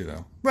happens too,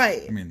 though.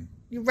 Right. I mean,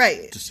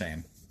 right. Just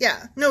saying.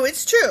 Yeah. No,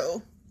 it's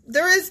true.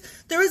 There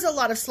is a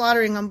lot of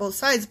slaughtering on both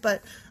sides,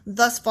 but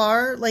thus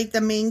far, like, the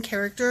main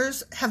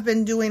characters have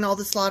been doing all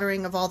the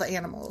slaughtering of all the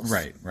animals.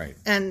 Right.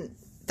 And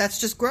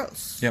that's just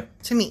gross.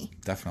 Yep. To me.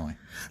 Definitely.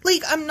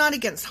 Like, I'm not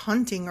against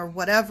hunting or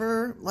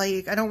whatever.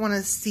 Like, I don't want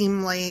to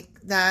seem like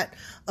that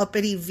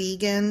uppity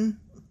vegan,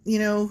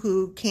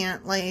 who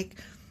can't, like,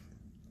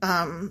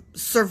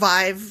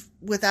 survive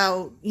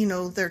without,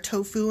 their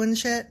tofu and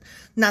shit.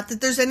 Not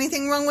that there's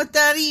anything wrong with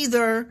that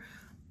either.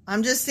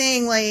 I'm just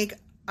saying, like,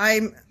 I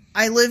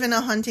live in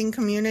a hunting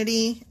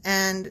community,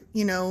 and,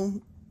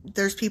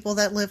 there's people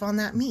that live on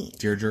that meat.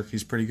 Deer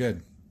jerky's pretty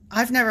good.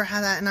 I've never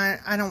had that, and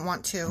I don't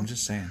want to. I'm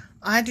just saying.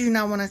 I do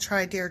not want to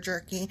try deer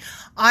jerky.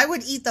 I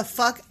would eat the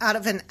fuck out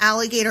of an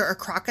alligator or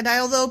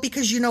crocodile, though,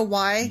 because you know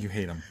why? You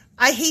hate them.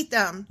 I hate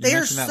them. They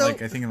are so...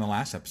 that, I think, in the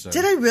last episode.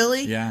 Did I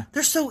really? Yeah.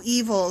 They're so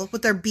evil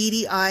with their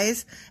beady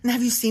eyes. And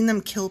have you seen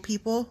them kill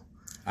people?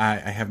 I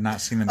have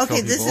not seen them kill people.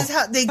 Okay, this is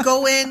how they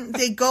go in.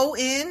 They go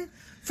in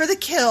for the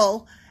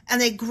kill, and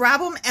they grab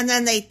them, and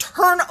then they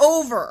turn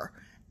over,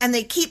 and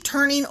they keep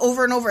turning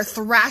over and over,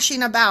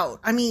 thrashing about.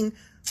 I mean,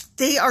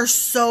 They are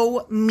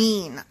so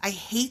mean. I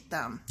hate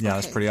them. Yeah,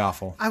 that's pretty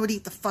awful. I would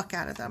eat the fuck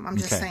out of them. I'm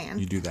just saying.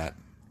 You do that.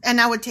 And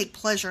I would take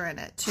pleasure in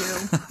it,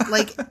 too.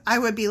 Like, I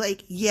would be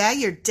like, yeah,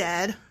 you're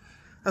dead.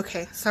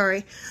 Okay,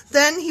 sorry.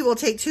 Then he will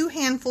take 2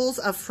 handfuls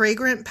of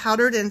fragrant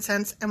powdered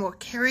incense and will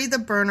carry the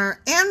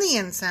burner and the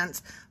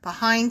incense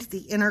behind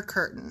the inner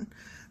curtain.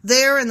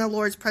 There in the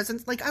Lord's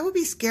presence, like, I would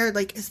be scared,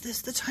 like, is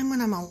this the time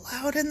when I'm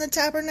allowed in the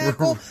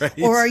tabernacle?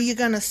 Right. Or are you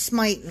going to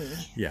smite me?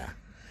 Yeah.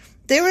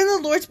 There in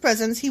the Lord's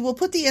presence, he will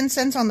put the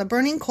incense on the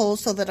burning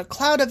coals so that a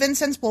cloud of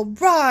incense will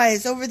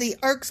rise over the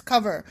ark's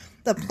cover,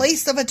 the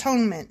place of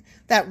atonement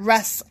that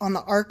rests on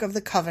the ark of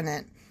the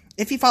covenant.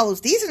 If he follows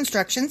these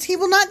instructions, he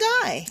will not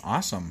die.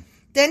 Awesome.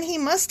 Then he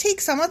must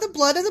take some of the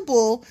blood of the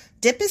bull,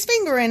 dip his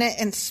finger in it,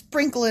 and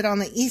sprinkle it on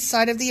the east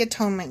side of the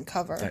atonement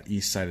cover. That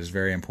east side is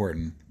very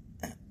important.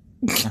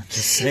 I'm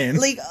just saying.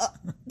 Like,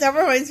 that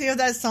reminds me of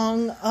that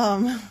song,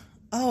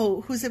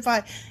 who's it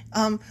by?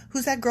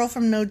 Who's that girl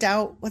from No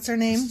Doubt? What's her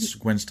name?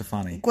 Gwen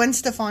Stefani. Gwen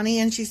Stefani,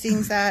 and she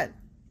sings that,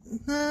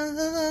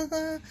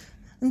 to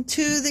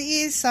the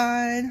east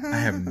side. I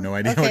have no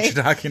idea what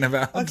you're talking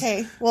about.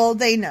 Okay, well,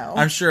 they know.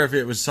 I'm sure if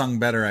it was sung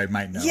better, I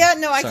might know. Yeah,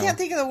 no, I can't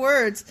think of the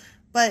words,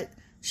 but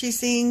she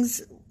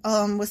sings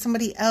with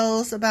somebody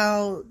else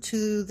about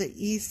to the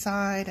east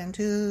side and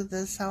to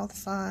the south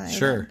side.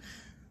 Sure. And,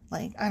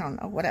 like, I don't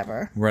know,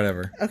 whatever.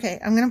 Okay,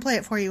 I'm going to play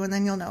it for you and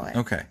then you'll know it.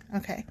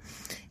 Okay.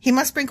 He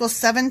must sprinkle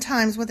 7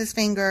 times with his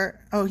finger.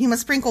 Oh, he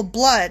must sprinkle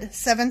blood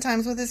 7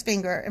 times with his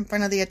finger in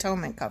front of the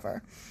atonement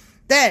cover.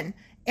 Then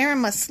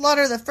Aaron must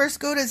slaughter the first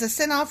goat as a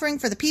sin offering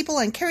for the people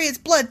and carry its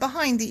blood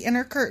behind the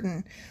inner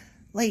curtain.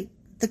 Like,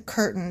 the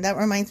curtain. That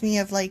reminds me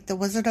of, like, the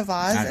Wizard of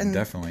Oz. And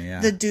definitely,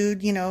 yeah. The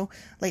dude,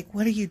 like,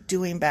 what are you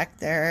doing back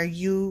there? Are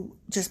you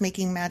just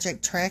making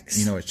magic tricks?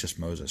 It's just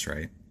Moses,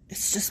 right?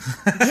 It's just,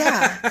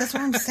 yeah, that's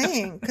what I'm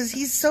saying. Because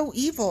he's so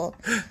evil.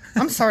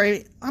 I'm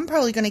sorry. I'm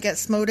probably going to get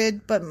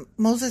smoted, but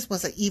Moses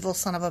was an evil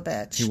son of a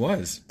bitch. He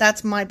was.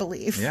 That's my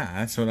belief. Yeah,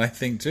 that's what I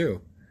think,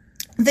 too.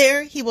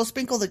 There, he will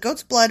sprinkle the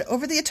goat's blood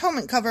over the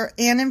atonement cover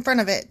and in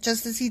front of it,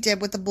 just as he did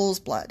with the bull's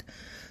blood.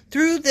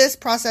 Through this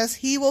process,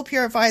 he will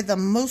purify the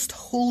most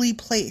holy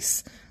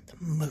place. The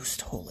most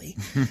holy.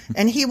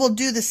 And he will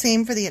do the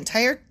same for the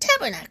entire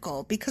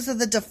tabernacle because of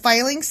the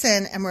defiling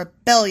sin and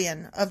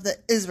rebellion of the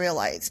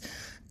Israelites.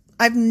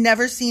 I've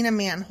never seen a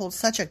man hold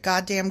such a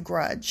goddamn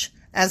grudge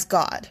as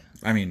God.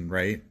 I mean,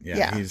 right?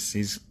 Yeah.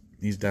 He's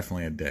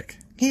definitely a dick.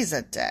 He's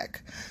a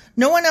dick.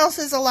 No one else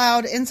is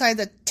allowed inside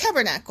the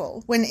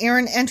tabernacle when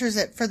Aaron enters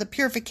it for the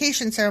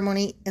purification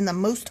ceremony in the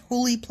most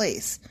holy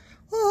place.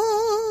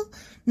 Oh,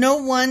 no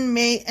one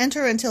may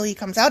enter until he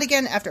comes out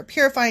again after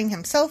purifying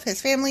himself,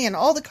 his family, and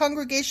all the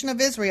congregation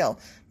of Israel,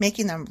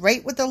 making them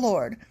right with the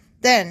Lord.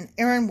 Then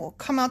Aaron will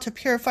come out to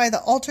purify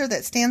the altar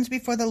that stands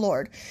before the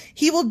Lord.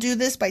 He will do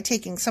this by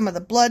taking some of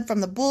the blood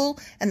from the bull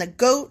and the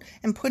goat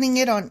and putting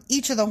it on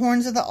each of the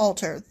horns of the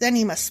altar. Then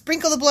he must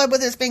sprinkle the blood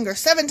with his finger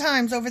 7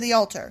 times over the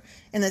altar.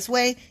 In this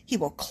way, he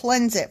will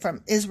cleanse it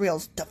from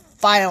Israel's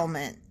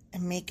defilement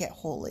and make it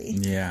holy.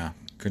 Yeah,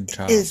 good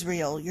job.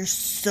 Israel, you're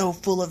so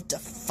full of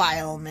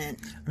defilement.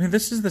 I mean,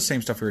 this is the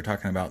same stuff we were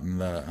talking about in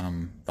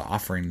the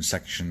offering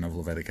section of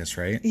Leviticus,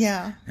 right?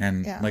 Yeah.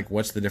 And like,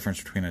 what's the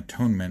difference between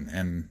atonement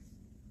and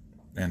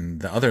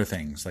the other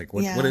things? Like,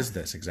 what is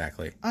this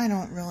exactly? I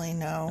don't really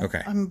know.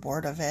 Okay. I'm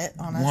bored of it,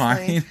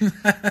 honestly.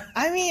 Why?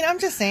 I mean, I'm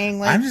just saying,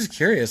 like... I'm just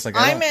curious. Like,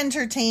 I'm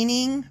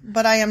entertaining,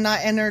 but I am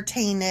not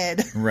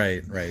entertained.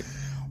 Right.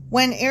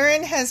 When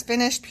Aaron has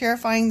finished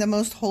purifying the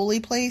most holy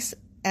place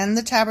and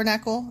the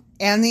tabernacle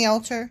and the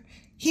altar,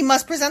 he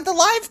must present the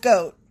live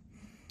goat.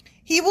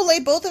 He will lay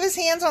both of his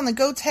hands on the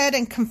goat's head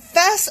and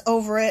confess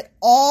over it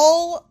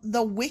all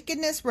the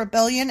wickedness,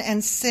 rebellion,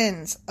 and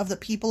sins of the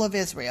people of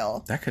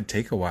Israel. That could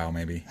take a while,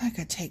 maybe. That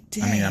could take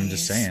days. I mean, I'm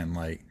just saying,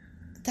 like...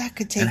 That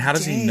could take days. And how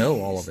does he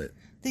know all of it?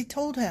 They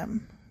told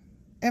him.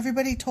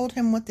 Everybody told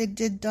him what they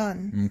did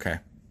done. Okay.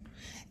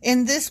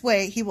 In this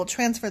way, he will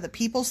transfer the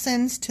people's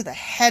sins to the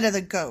head of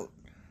the goat.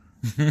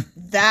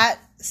 That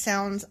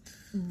sounds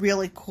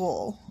really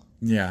cool.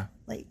 Yeah.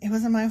 Like, it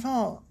wasn't my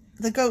fault.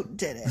 The goat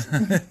did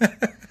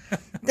it.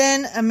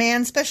 Then a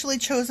man specially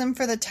chosen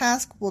for the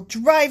task will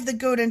drive the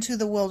goat into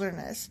the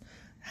wilderness.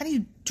 How do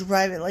you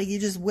drive it? Like, you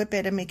just whip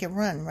it and make it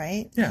run,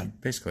 right? Yeah,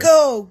 like, basically.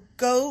 Go,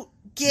 goat,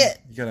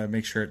 get. You gotta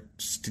make sure it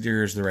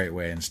steers the right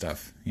way and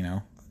stuff,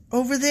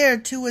 Over there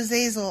to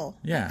Azazel.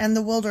 Yeah. And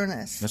the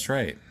wilderness. That's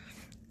right.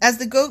 As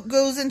the goat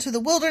goes into the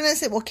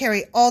wilderness, it will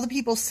carry all the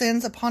people's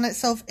sins upon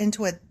itself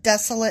into a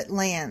desolate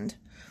land.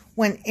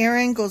 When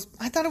Aaron goes...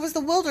 I thought it was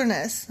the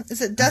wilderness.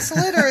 Is it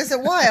desolate or is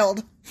it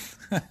wild?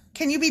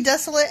 Can you be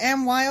desolate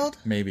and wild?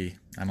 Maybe.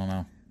 I don't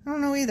know. I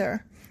don't know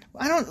either.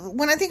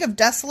 When I think of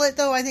desolate,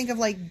 though, I think of,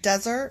 like,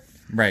 desert.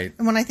 Right.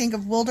 And when I think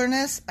of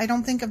wilderness, I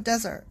don't think of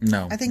desert.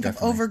 No, I think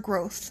definitely. of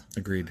overgrowth.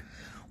 Agreed.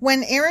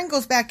 When Aaron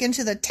goes back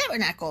into the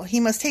tabernacle, he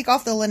must take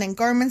off the linen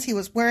garments he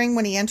was wearing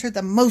when he entered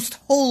the most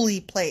holy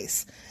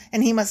place,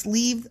 and he must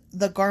leave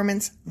the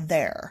garments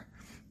there.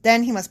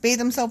 Then he must bathe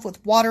himself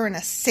with water in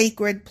a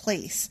sacred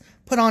place.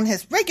 put on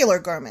his regular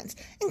garments,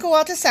 and go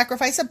out to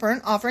sacrifice a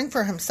burnt offering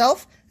for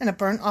himself and a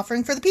burnt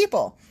offering for the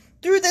people.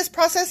 Through this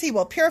process, he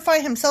will purify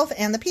himself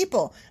and the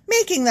people,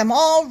 making them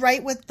all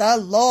right with the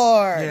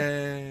Lord.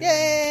 Yay.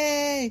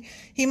 Yay!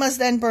 He must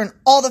then burn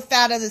all the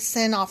fat of the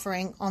sin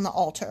offering on the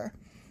altar.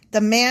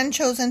 The man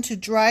chosen to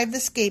drive the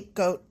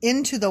scapegoat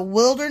into the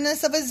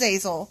wilderness of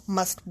Azazel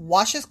must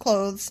wash his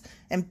clothes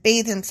and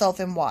bathe himself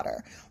in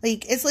water.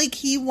 It's like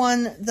he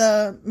won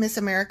the Miss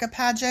America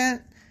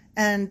pageant,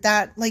 and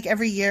that,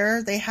 every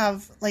year they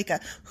have, a,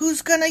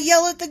 who's gonna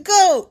yell at the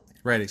goat?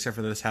 Right, except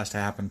for this has to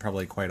happen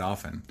probably quite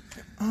often.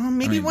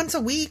 Maybe once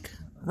a week.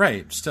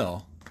 Right,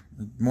 still.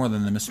 More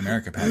than the Miss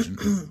America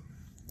pageant.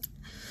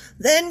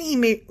 Then he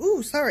made...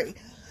 Ooh, sorry.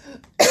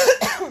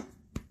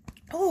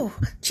 Oh,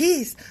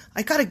 jeez.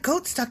 I got a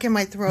goat stuck in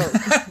my throat.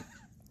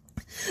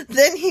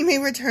 Then he may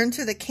return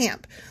to the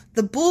camp.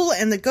 The bull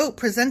and the goat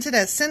presented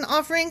as sin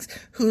offerings,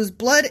 whose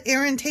blood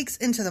Aaron takes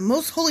into the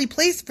most holy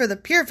place for the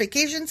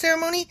purification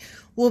ceremony,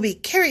 will be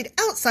carried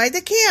outside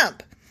the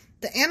camp.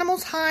 The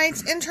animal's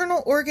hides,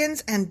 internal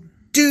organs, and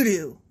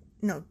doo-doo.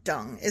 No,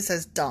 dung. It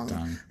says dung.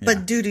 Yeah.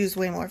 But doo-doo's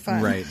way more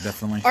fun. Right,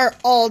 definitely. Are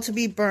all to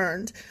be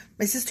burned.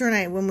 My sister and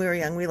I, when we were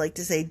young, we liked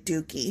to say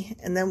dookie.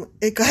 And then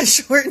it got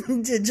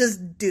shortened to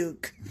just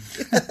Duke.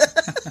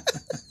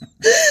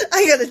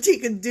 I gotta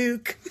take a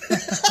Duke.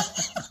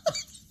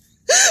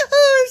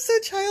 Oh, it's so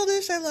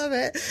childish. I love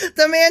it.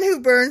 The man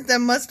who burns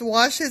them must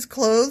wash his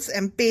clothes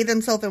and bathe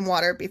himself in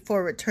water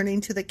before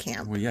returning to the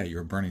camp. Well, yeah, you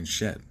were burning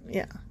shit.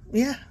 Yeah.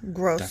 Yeah.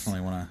 Gross.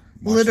 Definitely want to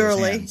wash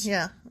Literally. those hands.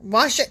 Yeah.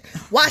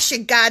 Wash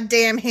your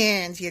goddamn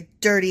hands, you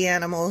dirty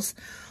animals.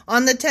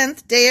 On the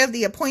 10th day of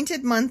the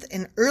appointed month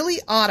in early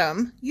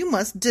autumn, you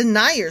must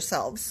deny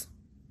yourselves.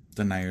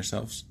 Deny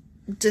yourselves?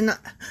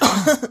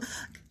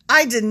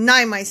 I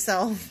deny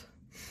myself.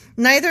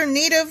 Neither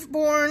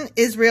native-born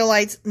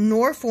Israelites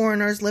nor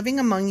foreigners living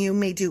among you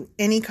may do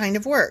any kind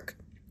of work.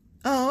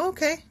 Oh,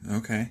 okay.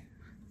 Okay.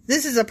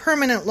 This is a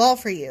permanent law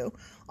for you.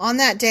 On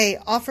that day,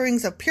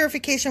 offerings of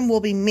purification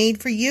will be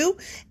made for you,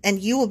 and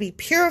you will be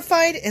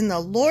purified in the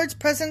Lord's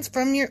presence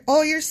from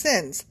all your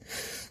sins.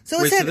 So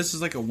this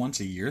is like a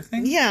once-a-year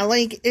thing? Yeah,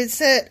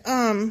 it's at,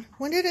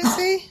 when did it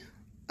say?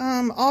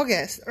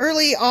 August.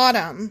 Early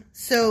autumn.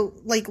 So,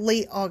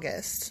 late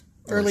August.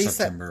 Early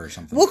September or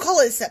something. We'll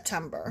call it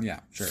September. Yeah,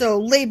 sure. So,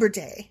 Labor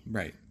Day.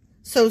 Right.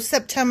 So,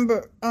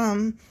 September,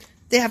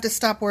 they have to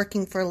stop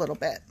working for a little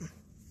bit.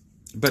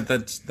 But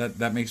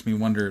that makes me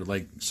wonder,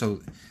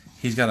 so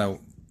he's got to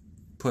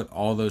put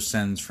all those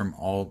sins from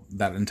all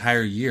that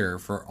entire year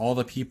for all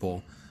the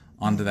people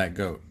onto that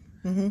goat.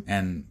 Mm-hmm.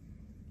 And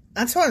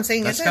that's what I'm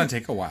saying. That's going to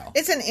take a while.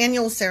 It's an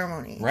annual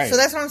ceremony. Right. So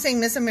that's what I'm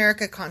saying. Miss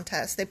America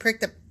contest. They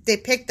pick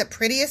the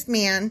prettiest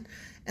man,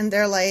 and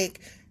they're like,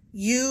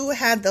 you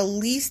had the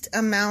least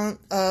amount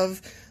of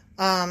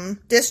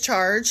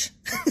discharge,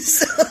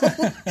 so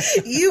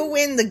you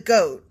win the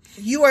goat.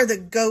 You are the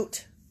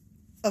goat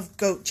of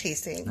goat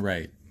chasing.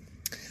 Right.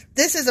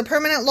 This is a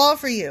permanent law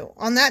for you.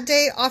 On that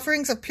day,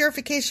 offerings of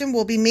purification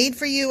will be made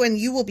for you, and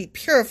you will be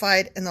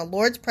purified in the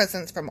Lord's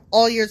presence from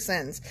all your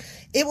sins.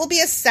 It will be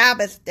a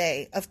Sabbath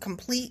day of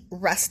complete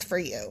rest for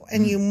you,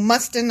 and you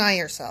must deny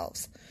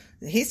yourselves.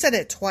 He said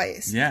it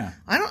twice. Yeah.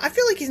 I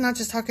feel like he's not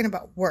just talking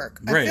about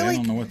work. Right. I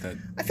don't know what that.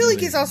 I feel like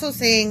he's also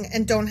saying,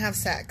 and don't have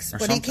sex.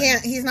 But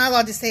something. he's not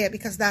allowed to say it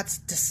because that's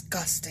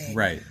disgusting.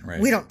 Right.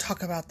 We don't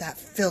talk about that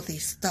filthy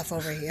stuff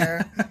over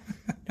here.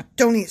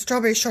 Don't eat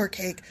strawberry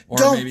shortcake. Or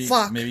don't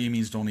fuck. Maybe he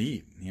means don't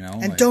eat,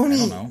 And don't eat. I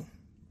don't know.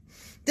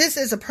 This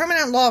is a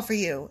permanent law for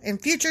you. In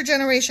future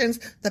generations,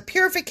 the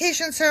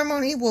purification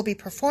ceremony will be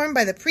performed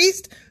by the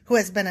priest who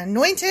has been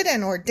anointed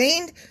and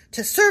ordained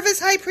to serve as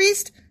high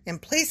priest in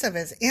place of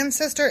his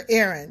ancestor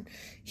Aaron.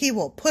 He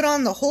will put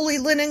on the holy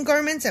linen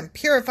garments and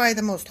purify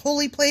the most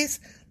holy place,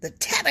 the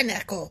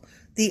tabernacle,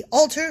 the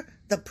altar,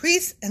 the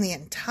priests, and the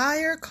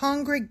entire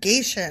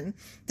congregation.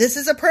 This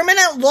is a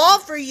permanent law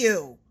for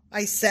you,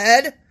 I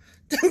said,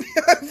 to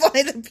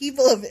purify the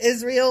people of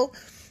Israel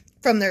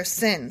from their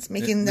sins,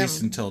 making them... At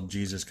least until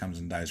Jesus comes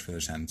and dies for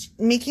their sins.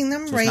 Making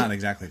them so right... it's not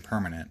exactly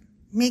permanent.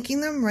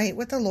 Making them right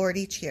with the Lord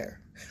each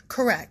year.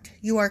 Correct.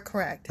 You are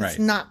correct. It's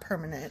not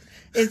permanent.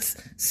 It's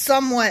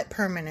somewhat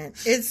permanent.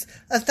 It's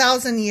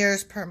 1,000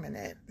 years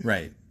permanent.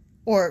 Right.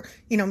 Or,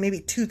 maybe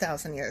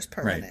 2,000 years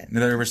permanent. Right.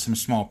 There was some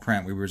small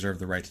print. We reserve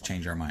the right to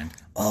change our mind.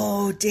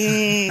 Oh,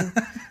 dang.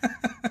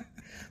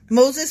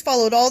 Moses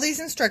followed all these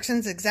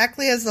instructions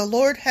exactly as the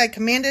Lord had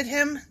commanded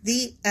him.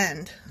 The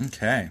end.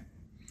 Okay.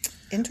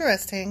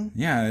 Interesting.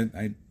 Yeah,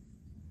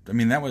 I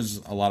mean, that was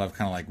a lot of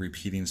kind of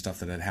repeating stuff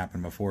that had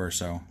happened before,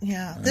 so...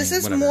 Yeah, this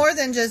is more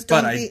than just...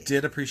 I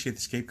did appreciate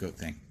the scapegoat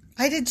thing.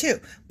 I did too,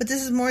 but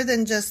this is more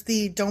than just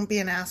the don't be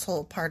an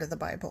asshole part of the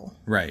Bible.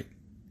 Right.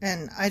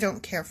 And I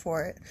don't care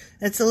for it.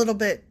 It's a little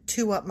bit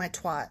too up my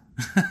twat.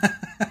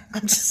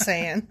 I'm just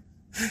saying.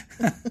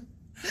 All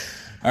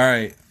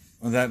right.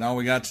 Was that all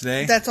we got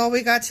today? That's all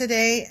we got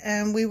today,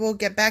 and we will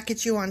get back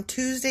at you on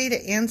Tuesday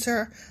to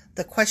answer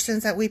the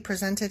questions that we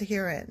presented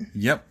herein.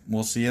 Yep.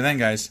 We'll see you then,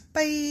 guys.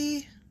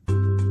 Bye.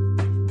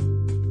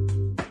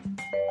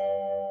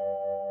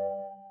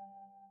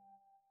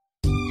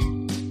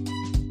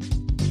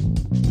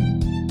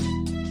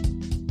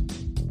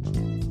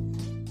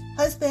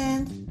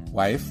 Husband.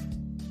 Wife.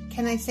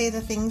 Can I say the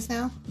things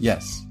now?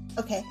 Yes.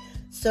 Okay.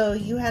 So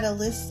you had a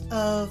list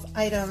of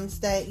items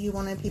that you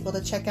wanted people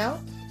to check out?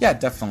 Yeah,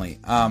 definitely.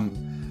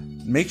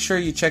 Make sure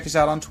you check us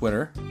out on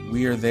Twitter.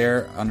 We are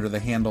there under the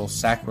handle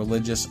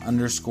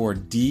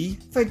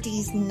sacrilegious_D. For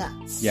D's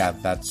nuts. Yeah,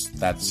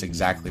 that's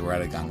exactly where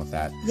I'd have gone with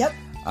that. Yep.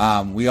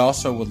 We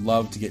also would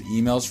love to get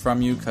emails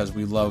from you because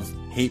we love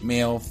hate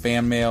mail,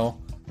 fan mail,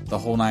 the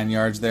whole 9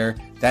 yards there.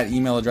 That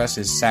email address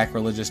is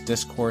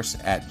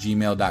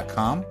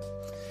sacrilegiousdiscourse@gmail.com.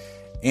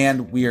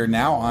 And we are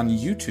now on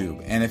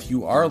YouTube. And if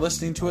you are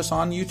listening to us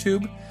on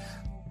YouTube,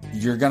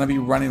 you're going to be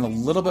running a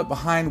little bit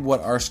behind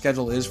what our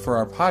schedule is for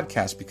our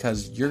podcast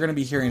because you're going to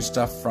be hearing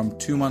stuff from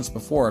 2 months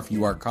before if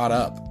you are caught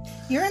up.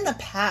 You're in the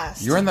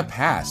past. You're in the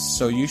past.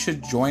 So you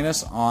should join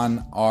us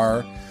on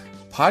our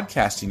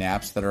podcasting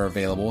apps that are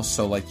available.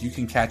 So like you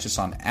can catch us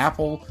on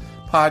Apple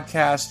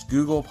Podcasts,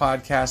 Google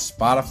Podcasts,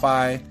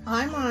 Spotify.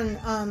 I'm on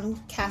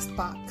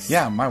Castbox.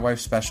 Yeah, my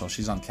wife's special.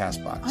 She's on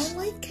Castbox. I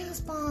like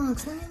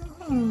Castbox.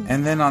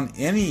 And then on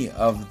any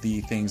of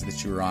the things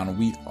that you're on,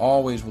 we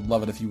always would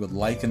love it if you would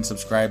like and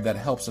subscribe. That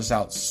helps us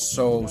out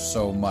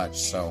so much.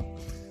 So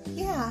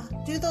yeah,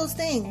 do those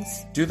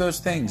things. Do those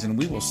things, and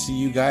we will see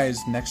you guys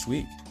next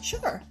week.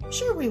 Sure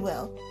we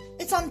will.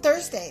 It's on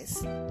Thursdays.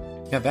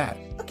 Yeah, that.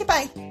 Okay,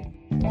 bye.